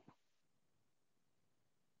so,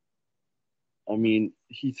 I mean,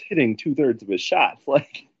 he's hitting 2/3 of his shots.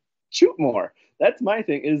 Like, shoot more. That's my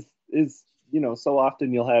thing is, so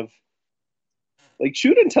often you'll have, like,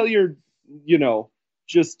 shoot until you're,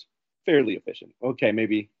 just fairly efficient. Okay,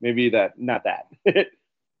 maybe that, not that.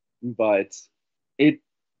 But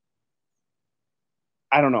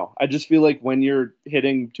I don't know. I just feel like when you're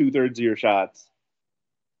hitting 2/3 of your shots,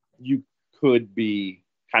 you could be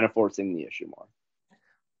kind of forcing the issue more.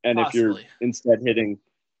 And Possibly.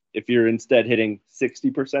 if you're instead hitting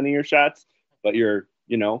 60% of your shots, but you're,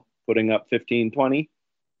 putting up 15, 20,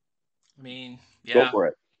 I mean, yeah. Go for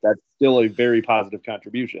it. That's still a very positive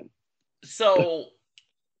contribution. So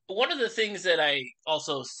one of the things that I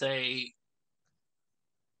also say,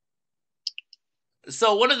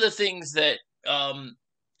 one of the things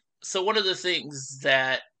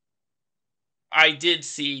that I did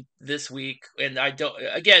see this week, and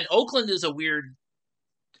Oakland is a weird,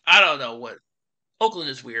 I don't know what, Oakland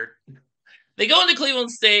is weird. They go into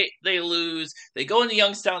Cleveland State, they lose. They go into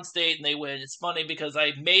Youngstown State, and they win. It's funny because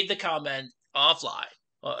I made the comment offline.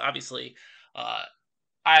 Well, obviously,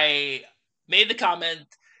 I made the comment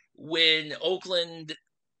when Oakland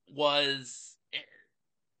was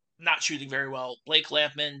not shooting very well. Blake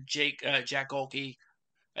Lampman, Jack Golke,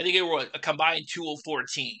 I think it was a combined 2 of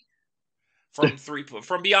 14 from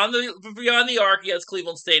from beyond the arc against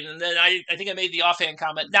Cleveland State. And then I think I made the offhand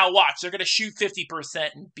comment. Now watch, they're going to shoot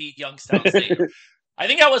 50% and beat Youngstown State. I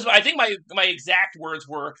think my exact words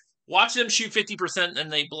were, watch them shoot 50%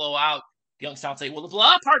 and they blow out Youngstown State. Well, the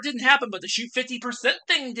blowout part didn't happen, but the shoot 50%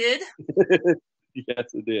 thing did.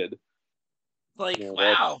 Yes, it did. Like, yeah,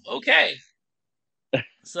 wow, okay.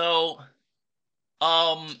 So,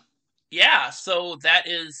 yeah, so that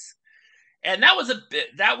is, and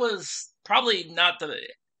that was probably not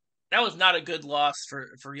a good loss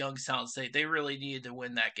for Youngstown State. They really needed to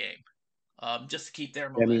win that game, just to keep their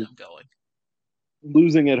momentum going.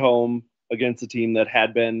 Losing at home against a team that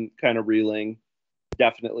had been kind of reeling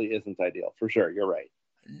definitely isn't ideal, for sure. You're right.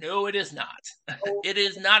 No, it is not. It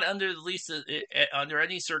is not under the least under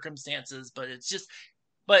any circumstances, but it's just.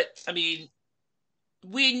 But I mean,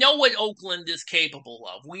 we know what Oakland is capable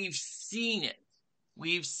of. We've seen it.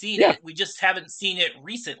 It. We just haven't seen it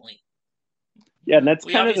recently. Yeah, and that's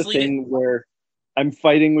kind of the thing where I'm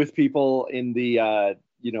fighting with people in the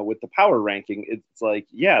with the power ranking. It's like,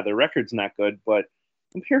 yeah, their record's not good, but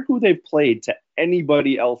compare who they've played to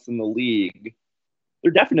anybody else in the league.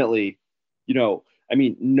 They're definitely, no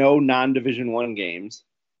non-Division I games.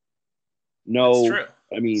 No, that's true.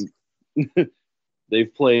 I mean,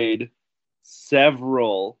 they've played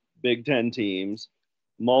several Big Ten teams,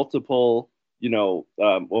 multiple, what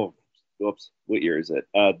year is it?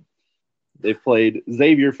 They've played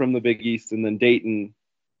Xavier from the Big East and then Dayton.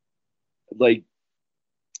 Like,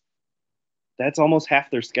 that's almost half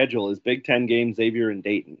their schedule is Big Ten games, Xavier and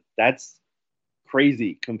Dayton. That's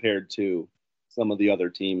crazy compared to some of the other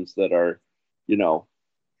teams that are,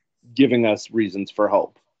 giving us reasons for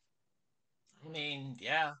hope. I mean,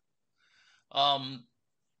 yeah.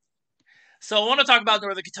 So I want to talk about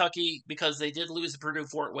Northern Kentucky because they did lose to Purdue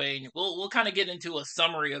Fort Wayne. We'll kind of get into a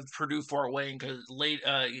summary of Purdue Fort Wayne because late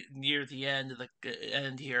near the end of the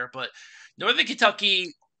end here. But Northern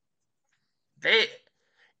Kentucky,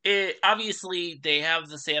 obviously they have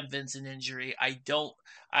the Sam Vincent injury.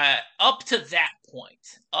 Up to that point,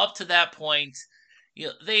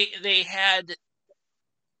 they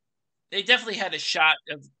definitely had a shot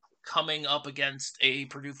of coming up against a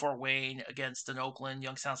Purdue Fort Wayne, against an Oakland,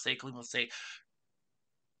 Youngstown State, Cleveland State.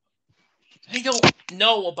 I don't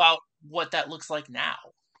know about what that looks like now,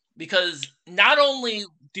 because not only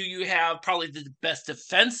do you have probably the best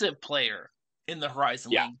defensive player in the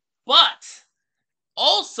HoriZone League, but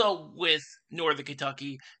also with Northern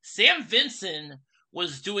Kentucky, Sam Vincent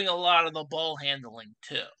was doing a lot of the ball handling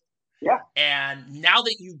too. Yeah. And now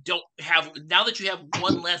that you have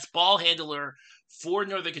one less ball handler for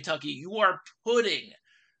Northern Kentucky, you are putting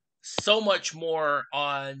so much more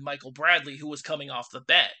on Michael Bradley, who was coming off the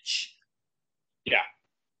bench. Yeah.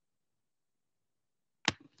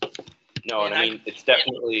 No, and I mean, it's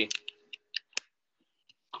definitely,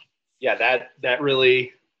 that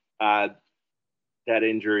really, that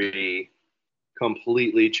injury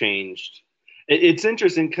completely changed. It's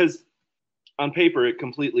interesting because on paper, it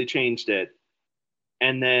completely changed it.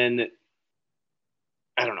 And then,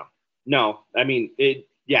 I don't know. No, I mean,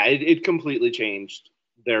 it completely changed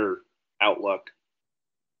their outlook.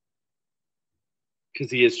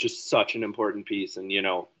 Because he is just such an important piece and,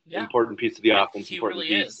 important piece of the offense, important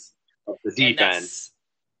really piece of the defense.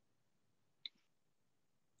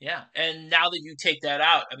 Yeah, and now that you take that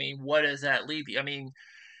out, I mean, what does that leave you? I mean,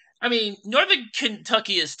 Northern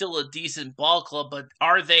Kentucky is still a decent ball club, but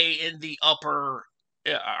are they in the upper?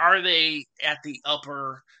 Are they at the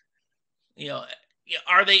upper?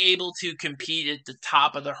 Are they able to compete at the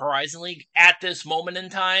top of the HoriZone League at this moment in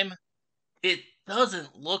time? It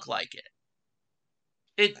doesn't look like it.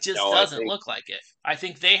 It just doesn't look like it. I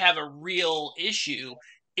think they have a real issue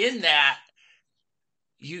in that.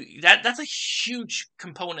 That's a huge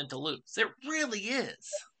component to lose. It really is.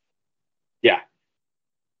 Yeah.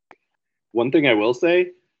 One thing I will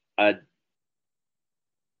say,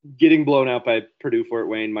 getting blown out by Purdue Fort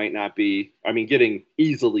Wayne might not be, getting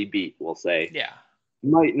easily beat, we'll say. Yeah.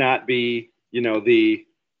 Might not be, the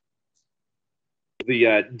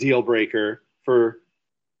deal breaker for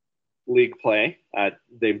league play.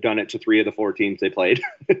 They've done it to 3 of the 4 teams they played.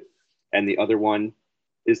 And the other one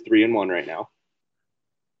is 3-1 right now.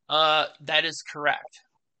 That is correct.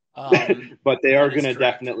 But they are going to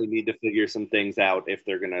definitely need to figure some things out if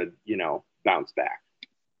they're going to, bounce back.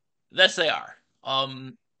 Yes, they are.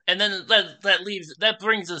 And then that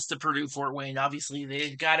brings us to Purdue Fort Wayne. Obviously,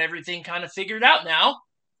 they've got everything kind of figured out now.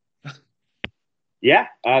 Yeah,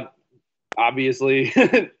 obviously,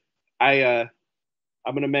 I'm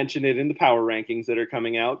going to mention it in the power rankings that are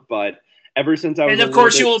coming out, but ever since I was and of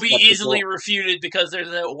course you will be easily refuted because there's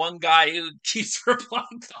that one guy who keeps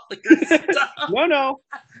replying to all your stuff.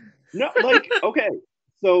 No, like, okay.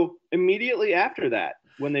 So immediately after that,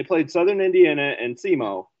 when they played Southern Indiana and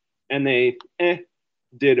SEMO, and they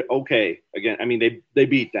did okay again. I mean, they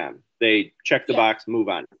beat them. They checked the box, move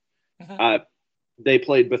on. They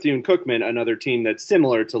played Bethune-Cookman, another team that's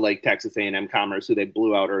similar to like Texas A&M Commerce, who they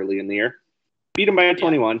blew out early in the year. Beat them by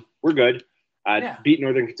 21. We're good. Beat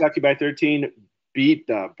Northern Kentucky by 13. Beat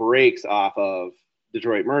the brakes off of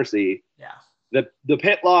Detroit Mercy. Yeah. The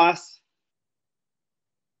Pitt loss.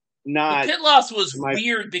 The Pitt loss was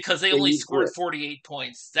weird because they only scored 48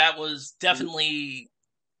 points. That was definitely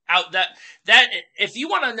out. That if you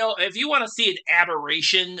want to see an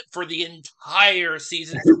aberration for the entire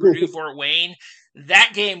season for Purdue Fort Wayne,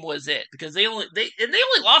 that game was it, because they only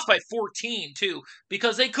lost by 14 too,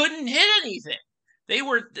 because they couldn't hit anything. They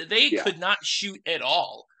could not shoot at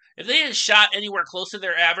all. If they had shot anywhere close to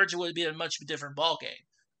their average, it would be a much different ball game.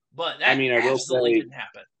 But that absolutely didn't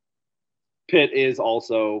happen. Pitt is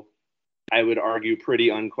also, I would argue, pretty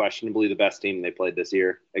unquestionably the best team they played this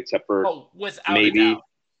year, except for without a doubt.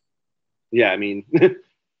 Yeah, I mean, I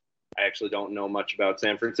actually don't know much about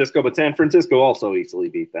San Francisco, but San Francisco also easily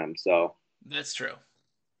beat them. So that's true.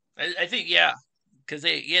 I think because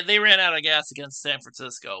they ran out of gas against San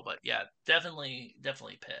Francisco, but definitely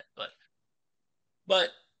Pitt. But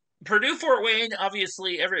Purdue Fort Wayne,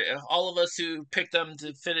 obviously, all of us who picked them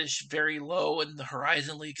to finish very low in the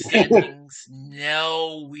HoriZone League standings,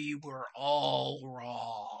 no, we were all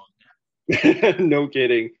wrong. No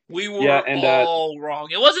kidding. We were all wrong.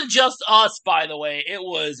 It wasn't just us, by the way. It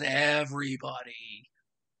was everybody.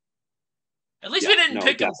 At least we didn't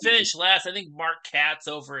pick him finish last. I think Mark Katz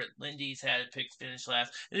over at Lindy's had picked finish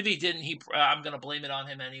last. And if he didn't, I'm going to blame it on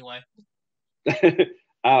him anyway.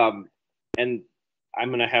 And I'm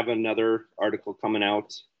going to have another article coming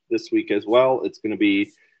out this week as well. It's going to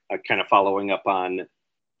be kind of following up on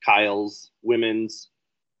Kyle's women's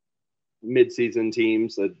midseason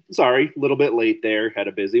teams. Sorry, a little bit late there. Had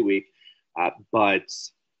a busy week. But,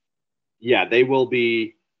 yeah, they will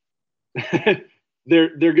be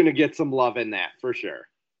they're going to get some love in that for sure.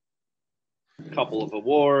 A couple of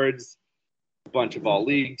awards, a bunch of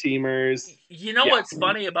all-league teamers. You know what's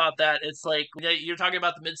funny about that? It's like you're talking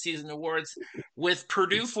about the midseason awards. With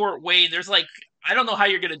Purdue Fort Wayne, there's like, I don't know how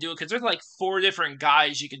you're going to do it, because there's like 4 different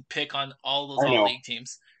guys you can pick on all those all-league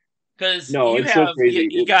teams. Because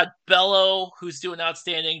you got Bello, who's doing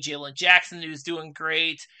outstanding, Jalen Jackson, who's doing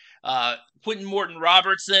great, Quentin Morton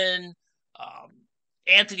Robertson,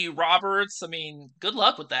 Anthony Roberts. I mean, good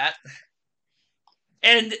luck with that.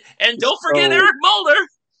 And don't forget Eric Mulder.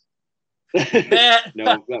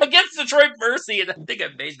 Man, against Detroit Mercy, and I think I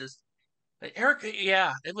made this. Eric,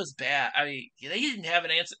 it was bad. I mean, they didn't have an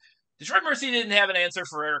answer. Detroit Mercy didn't have an answer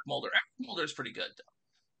for Eric Mulder. Eric Mulder's pretty good, though.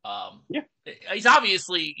 He's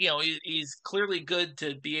obviously, he's clearly good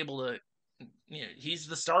to be able to, he's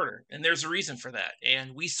the starter, and there's a reason for that.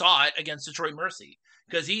 And we saw it against Detroit Mercy,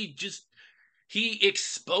 because he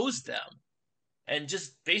exposed them and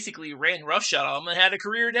just basically ran roughshod on them and had a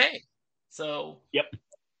career day. So, yep.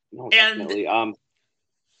 No, definitely. So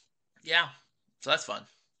that's fun.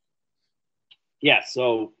 Yeah.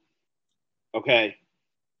 So, okay.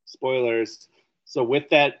 Spoilers. So with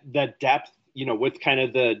that depth, with kind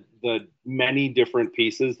of the many different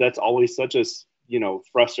pieces, that's always such a,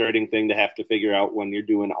 frustrating thing to have to figure out when you're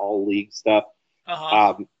doing all league stuff.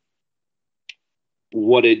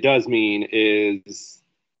 What it does mean is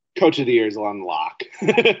Coach of the Year is on lock.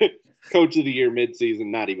 Coach of the Year midseason,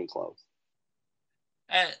 not even close.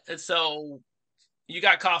 And so you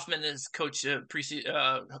got Kaufman as coach coach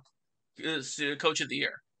of the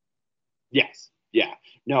year. Yes. Yeah.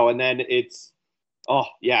 No, and then it's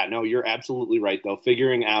you're absolutely right though.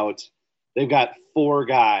 Figuring out they've got 4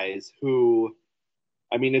 guys who,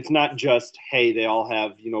 I mean, it's not just, hey, they all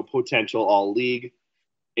have, potential all league.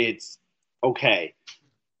 It's okay.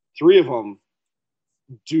 3 of them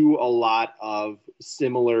do a lot of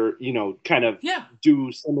similar,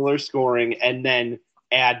 do similar scoring and then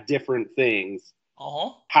add different things.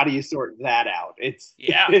 How do you sort that out? It's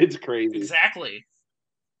crazy. Exactly.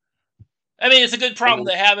 I mean, it's a good problem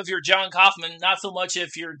to have if you're John Kaufman, not so much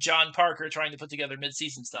if you're John Parker trying to put together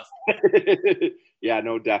mid-season stuff. Yeah,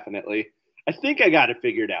 no, definitely. I think I got it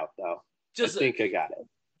figured out, though. I think I got it.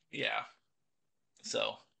 Yeah.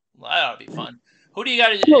 So, that ought to be fun. Who do you got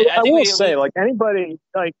to do? I will say, like, anybody,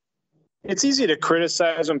 like, it's easy to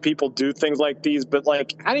criticize when people do things like these, but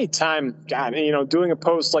like anytime, God, doing a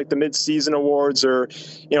post like the mid-season awards or, at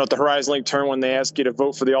the HoriZone League turn when they ask you to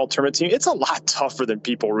vote for the all-tournament team, it's a lot tougher than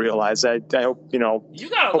people realize. I hope, you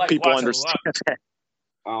gotta hope people watch understand that.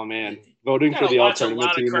 Oh man, voting for the watch a all-tournament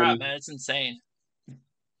lot of team, crap, man. It's insane.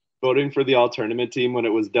 Voting for the all-tournament team when it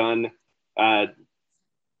was done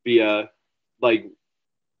via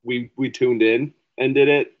we tuned in and did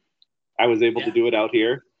it. I was able to do it out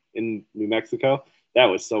here in New Mexico. That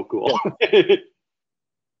was so cool. Yeah.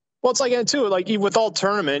 Well, it's like that too. Like with all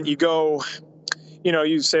tournament, you go,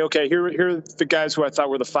 you say, okay, here are the guys who I thought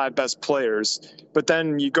were the 5 best players. But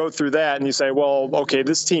then you go through that and you say, well, okay,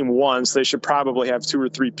 this team won, so they should probably have 2 or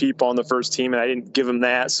 3 people on the first team, and I didn't give them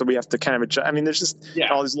that, so we have to kind of adjust. I mean, there's just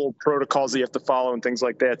all these little protocols that you have to follow and things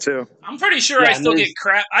like that too. I'm pretty sure I still get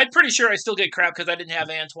crap. I'm pretty sure I still get crap because I didn't have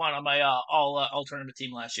Antoine on my all tournament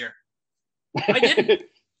team last year. I didn't.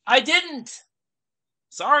 I didn't.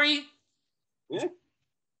 Sorry. Yeah.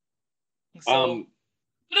 So,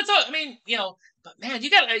 but it's all. I mean, but man, you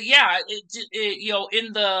got to. Yeah.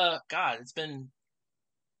 In the it's been.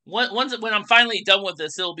 When I'm finally done with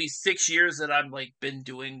this, it'll be 6 years that I've been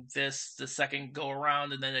doing this the second go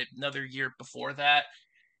around, and then another year before that.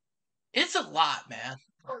 It's a lot, man.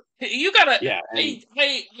 You gotta. Yeah.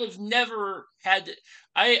 I have never had.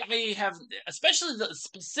 I have, especially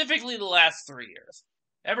specifically the last 3 years,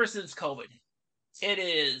 ever since COVID. It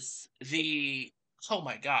is oh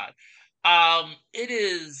my God. It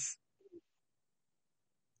is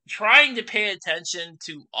trying to pay attention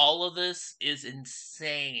to all of this is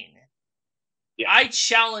insane. Yeah. I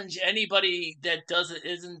challenge anybody that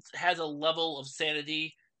has a level of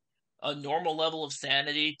sanity, a normal level of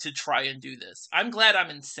sanity, to try and do this. I'm glad I'm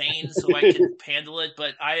insane so I can handle it,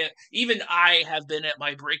 but I have been at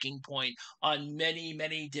my breaking point on many,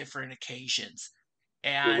 many different occasions.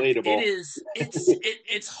 And relatable.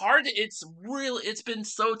 It's hard. It's been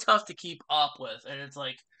so tough to keep up with. And it's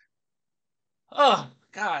like, oh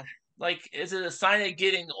God, is it a sign of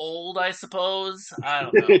getting old? I suppose. I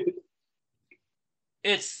don't know.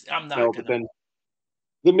 I'm not gonna. But then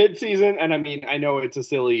the mid-season, and I mean, I know it's a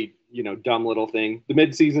silly, dumb little thing. The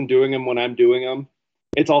mid-season doing them when I'm doing them,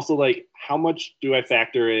 it's also like, how much do I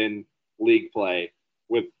factor in league play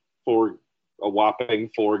with a whopping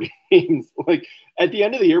 4 games? Like at the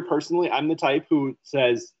end of the year, personally, I'm the type who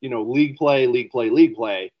says, league play.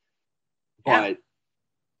 But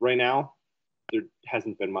right now, there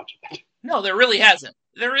hasn't been much of it. No, there really hasn't.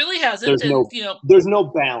 There's no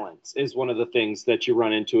balance is one of the things that you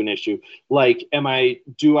run into an issue. Like,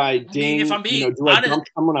 do I ding, if I'm being do I dump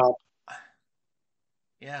someone up?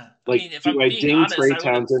 Yeah. Like, do I ding Trey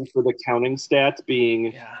Townsend for the counting stats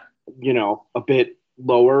being, a bit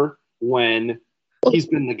lower when he's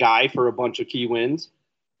been the guy for a bunch of key wins?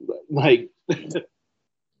 Like,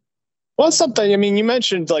 well, that's something. I mean, you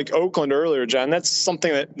mentioned Oakland earlier, John. That's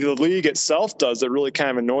something that the league itself does that really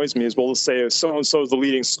kind of annoys me. As well, to say so and so is the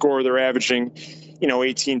leading scorer, they're averaging,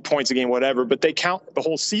 18 points a game, whatever. But they count the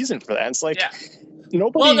whole season for that. It's like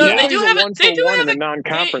nobody. Well, they do have one in the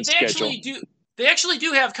non-conference schedule. They actually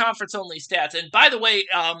do have conference-only stats. And by the way,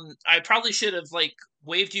 I probably should have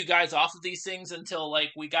waved you guys off of these things until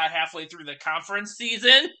we got halfway through the conference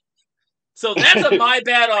season. So that's my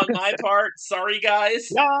bad on my part. Sorry, guys.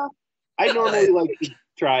 Yeah. I normally like to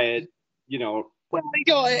try it, Well,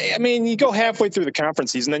 you go halfway through the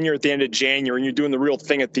conference season, then you're at the end of January, and you're doing the real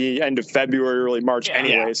thing at the end of February, early March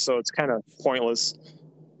anyway, so it's kind of pointless.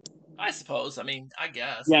 I suppose. I mean, I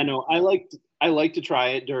guess. Yeah, no, I like to try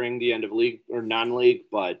it during the end of league or non-league,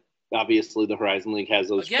 but obviously the HoriZone League has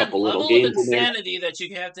those couple little games in there. Insanity that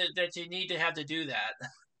you need to have to do that.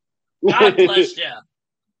 God bless you.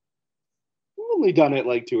 We've only done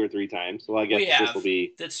it 2 or 3 times, so I guess this will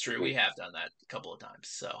be. That's true. We have done that a couple of times.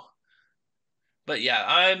 So, but yeah,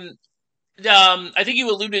 I think you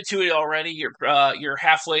alluded to it already. Your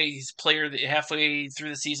halfway through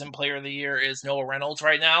the season player of the year is Noah Reynolds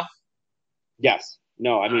right now. Yes.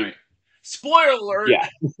 No, I mean, right. Spoiler alert. Yeah.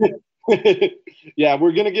 Yeah,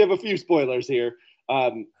 we're gonna give a few spoilers here.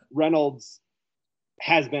 Reynolds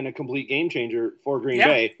has been a complete game changer for Green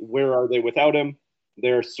Bay. Where are they without him?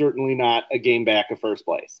 They're certainly not a game back of first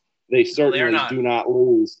place. They certainly do not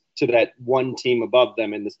lose to that one team above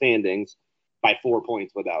them in the standings by 4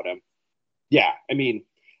 points without him. Yeah, I mean,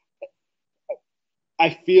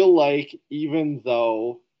 I feel like even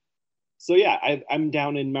though – so, yeah, I'm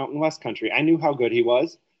down in Mountain West country. I knew how good he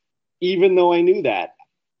was, even though I knew that.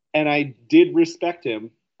 And I did respect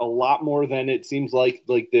him a lot more than it seems like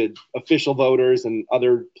the official voters and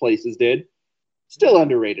other places did. Still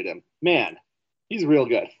underrated him. Man. He's real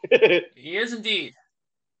good. He is indeed.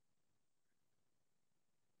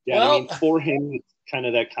 Yeah, I mean, for him, it's kind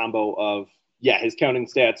of that combo of, his counting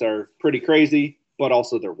stats are pretty crazy, but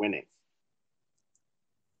also they're winning.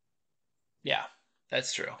 Yeah,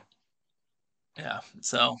 that's true. Yeah,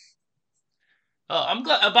 so I'm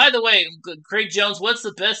glad. By the way, Craig Jones, what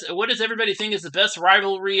does everybody think is the best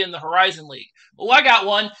rivalry in the Horizon League? Well, I got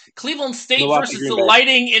one: Cleveland State Milwaukee, versus Green the Bay.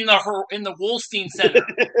 Lighting in the Wolstein Center.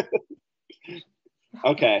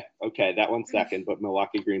 Okay, that one's second, but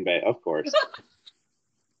Milwaukee, Green Bay, of course.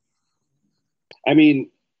 I mean,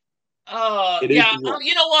 you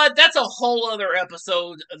know what? That's a whole other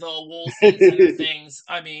episode. The Wolstein Center things.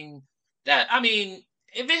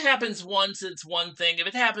 If it happens once, it's one thing. If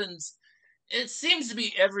it happens, it seems to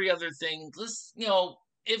be every other thing.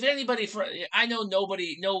 If anybody, I know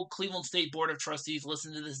no Cleveland State Board of Trustees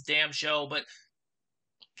listen to this damn show, but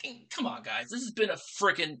come on, guys, this has been a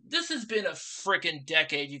freaking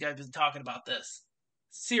decade. You guys have been talking about this.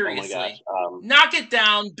 Seriously, knock it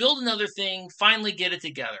down, build another thing, finally get it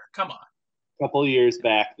together. Come on. A couple of years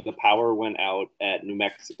back, the power went out at New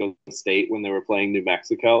Mexico State when they were playing New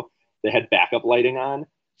Mexico. They had backup lighting on,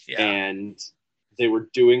 and they were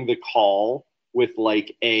doing the call with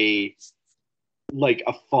like a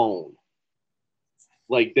phone.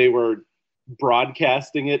 Like they were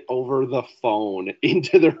broadcasting it over the phone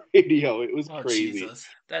into the radio. It was crazy. Jesus.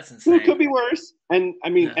 That's insane. Well, it could be worse. And I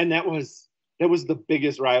mean, and that was the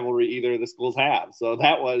biggest rivalry either of the schools have. So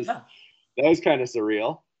that was kind of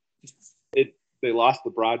surreal. They lost the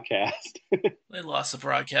broadcast. They lost the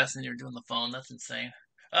broadcast and you're doing the phone. That's insane.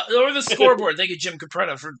 Or the scoreboard. Thank you, Jim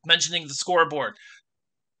Capretta, for mentioning the scoreboard.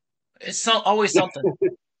 It's always something.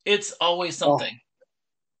 It's always something.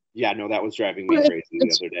 Yeah, no, that was driving me crazy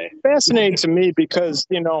the other day. Fascinating to me because,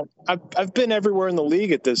 I've been everywhere in the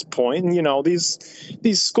league at this point. And,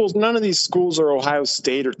 these schools, none of these schools are Ohio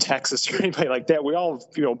State or Texas or anybody like that. We all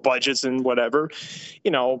have, budgets and whatever.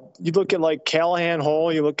 You look at like Callahan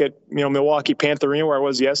Hall, you look at, Milwaukee Panther Arena where I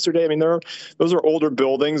was yesterday. I mean, those are older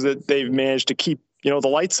buildings that they've managed to keep, the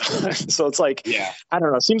lights on. So it's like, I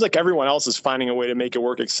don't know. It seems like everyone else is finding a way to make it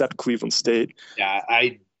work except Cleveland State. Yeah,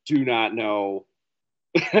 I do not know.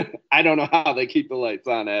 I don't know how they keep the lights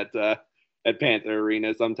on at Panther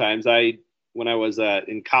Arena. Sometimes when I was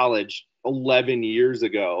in college 11 years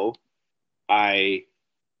ago, I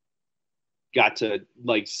got to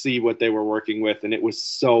see what they were working with, and it was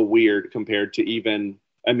so weird compared to even,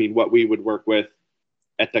 what we would work with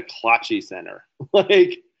at the Klachi Center.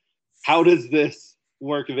 How does this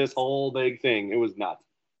work? This whole big thing. It was nuts.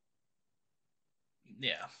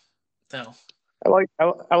 Yeah. So. I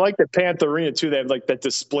like the Panther Arena too. They have that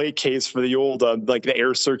display case for the old the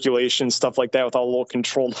air circulation stuff like that with all the little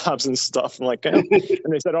control knobs and stuff. And and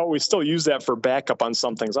they said, we still use that for backup on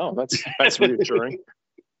some things. Oh, that's reassuring.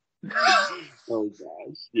 Oh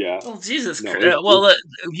gosh, yeah. Oh Jesus Christ!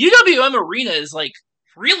 UWM Arena is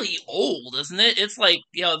really old, isn't it? It's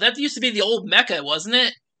that used to be the old Mecca, wasn't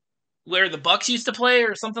it? Where the Bucks used to play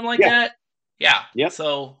or something like that. Yeah. Yep.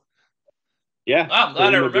 So. Yeah. Wow, I'm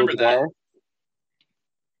glad I remember that.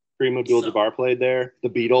 Kareem Abdul-Jabbar played there. The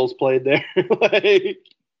Beatles played there.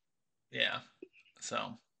 Yeah.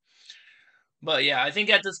 So, but yeah, I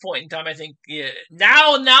think at this point in time,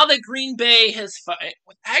 now that Green Bay has,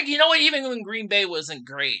 even when Green Bay wasn't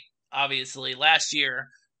great, obviously last year,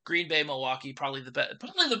 Green Bay Milwaukee probably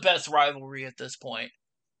the best rivalry at this point.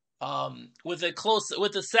 With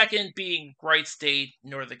the second being Wright State,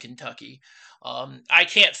 Northern Kentucky. I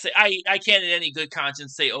can't in any good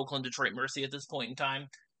conscience say Oakland, Detroit, Mercy at this point in time.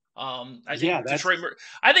 I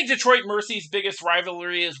think Detroit Mercy's biggest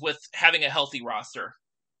rivalry is with having a healthy roster.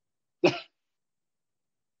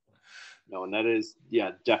 No, and that is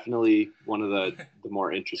definitely one of the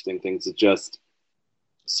more interesting things. It's just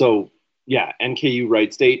NKU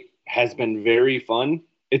Wright State has been very fun.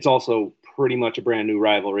 It's also pretty much a brand new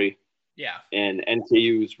rivalry. Yeah. And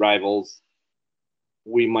NKU's rivals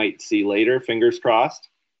we might see later, fingers crossed.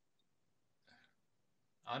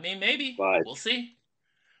 Maybe. But we'll see.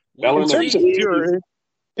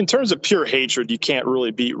 In terms of pure hatred, you can't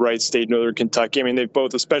really beat Wright State, Northern Kentucky. They've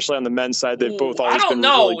both, especially on the men's side, they've both always been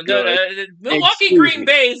really good. Milwaukee Green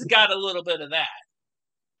Bay's got a little bit of that.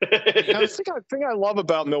 The thing I love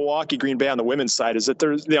about Milwaukee Green Bay on the women's side is that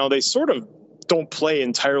they sort of don't play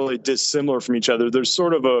entirely dissimilar from each other. There's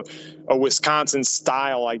sort of a Wisconsin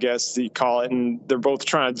style, I guess you call it, and they're both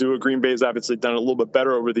trying to do it. Green Bay's obviously done it a little bit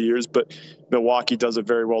better over the years, but Milwaukee does it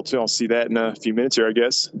very well too. I'll see that in a few minutes here, I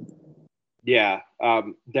guess. Yeah,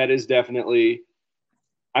 that is definitely,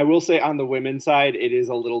 I will say on the women's side, it is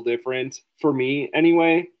a little different for me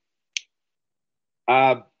anyway.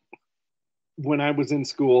 When I was in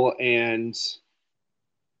school and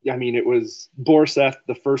I mean, it was Borseth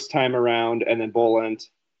the first time around, and then Bolent.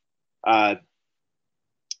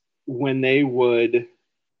 When they would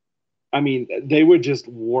just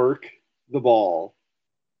work the ball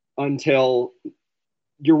until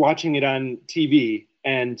you're watching it on TV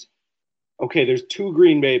and okay, there's 2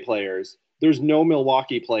 Green Bay players. There's no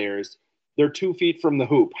Milwaukee players. They're 2 feet from the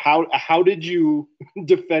hoop. How did you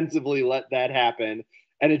defensively let that happen?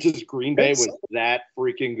 And it just Green Bay was that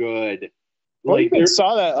freaking good. Well, like, you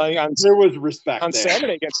saw that there was respect on there.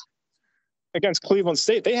 Saturday against Cleveland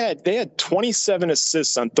State. They had 27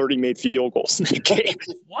 assists on 30 made field goals in that game.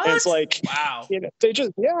 What? And it's like, wow. They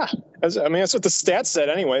just, that's what the stats said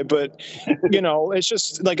anyway. But, it's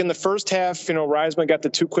just like in the first half, Reisman got the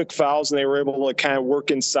 2 quick fouls and they were able to kind of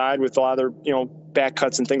work inside with a lot of their, back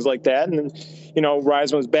cuts and things like that. And then,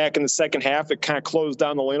 Reisman was back in the second half. It kind of closed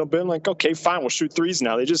down the lane a bit. Like, okay, fine, we'll shoot threes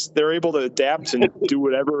now. They're able to adapt and do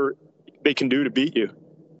whatever they can do to beat you.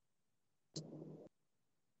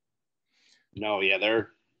 No, yeah,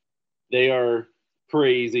 they are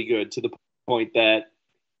crazy good to the point that,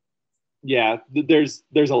 there's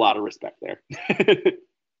a lot of respect there.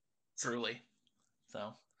 Truly.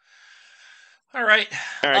 So, all right,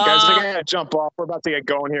 guys, I gotta jump off. We're about to get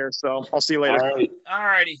going here, so I'll see you later. All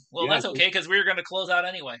righty. Well, that's okay because we were going to close out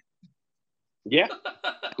anyway. Yeah.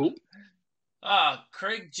 Cool.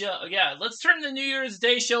 Craig, let's turn the New Year's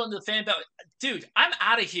Day show into the fan battle. Dude, I'm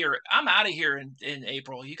out of here. I'm out of here in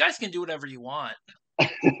April. You guys can do whatever you want.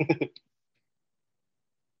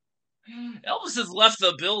 Elvis has left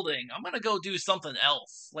the building. I'm going to go do something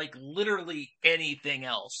else. Like literally anything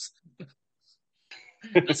else.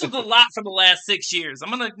 This was a lot for the last 6 years.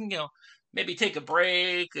 I'm going to, maybe take a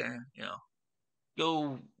break and,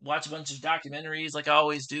 go watch a bunch of documentaries like I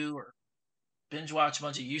always do, or binge watch a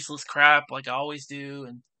bunch of useless crap like I always do.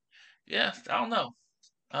 And I don't know.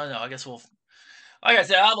 I guess like I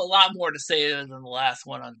said, I have a lot more to say than the last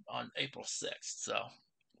one on April 6th. So,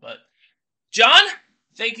 but John,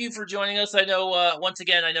 thank you for joining us. I know, once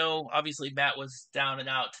again, obviously Matt was down and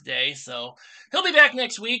out today, so he'll be back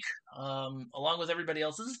next week, along with everybody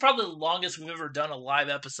else. This is probably the longest we've ever done a live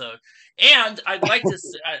episode. And I'd like to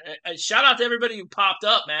shout out to everybody who popped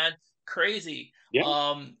up, man. Crazy.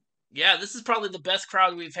 Yeah. This is probably the best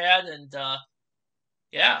crowd we've had, and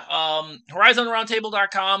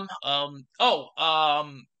HoriZoneRoundtable.com.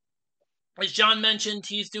 As John mentioned,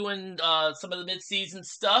 he's doing some of the mid-season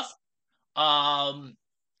stuff. So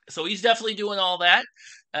he's definitely doing all that.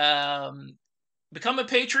 Become a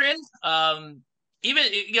patron. Even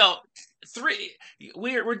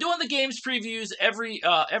we're doing the games previews every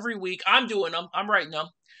week. I'm doing them. I'm writing them.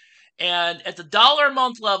 And at the $1 a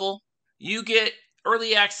month level, you get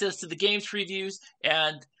early access to the games previews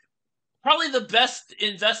and probably the best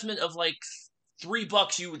investment of like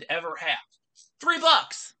 $3 you would ever have.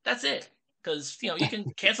 $3. That's it. Because you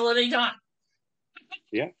can cancel at any time.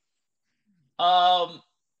 Yeah.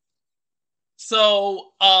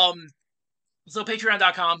 So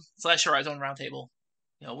patreon.com/HoriZone Roundtable.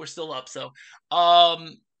 We're still up. So,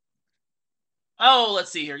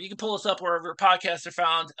 let's see here. You can pull us up wherever podcasts are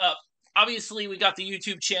found. Obviously, we got the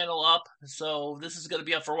YouTube channel up, so this is going to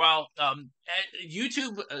be up for a while.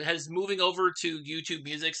 YouTube is moving over to YouTube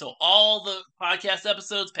Music, so all the podcast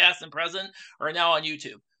episodes, past and present, are now on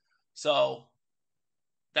YouTube. So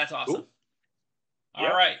that's awesome. Cool. All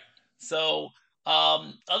right. So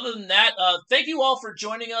other than that, thank you all for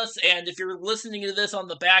joining us. And if you're listening to this on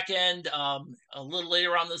the back end, a little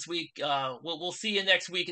later on this week, we'll see you next week.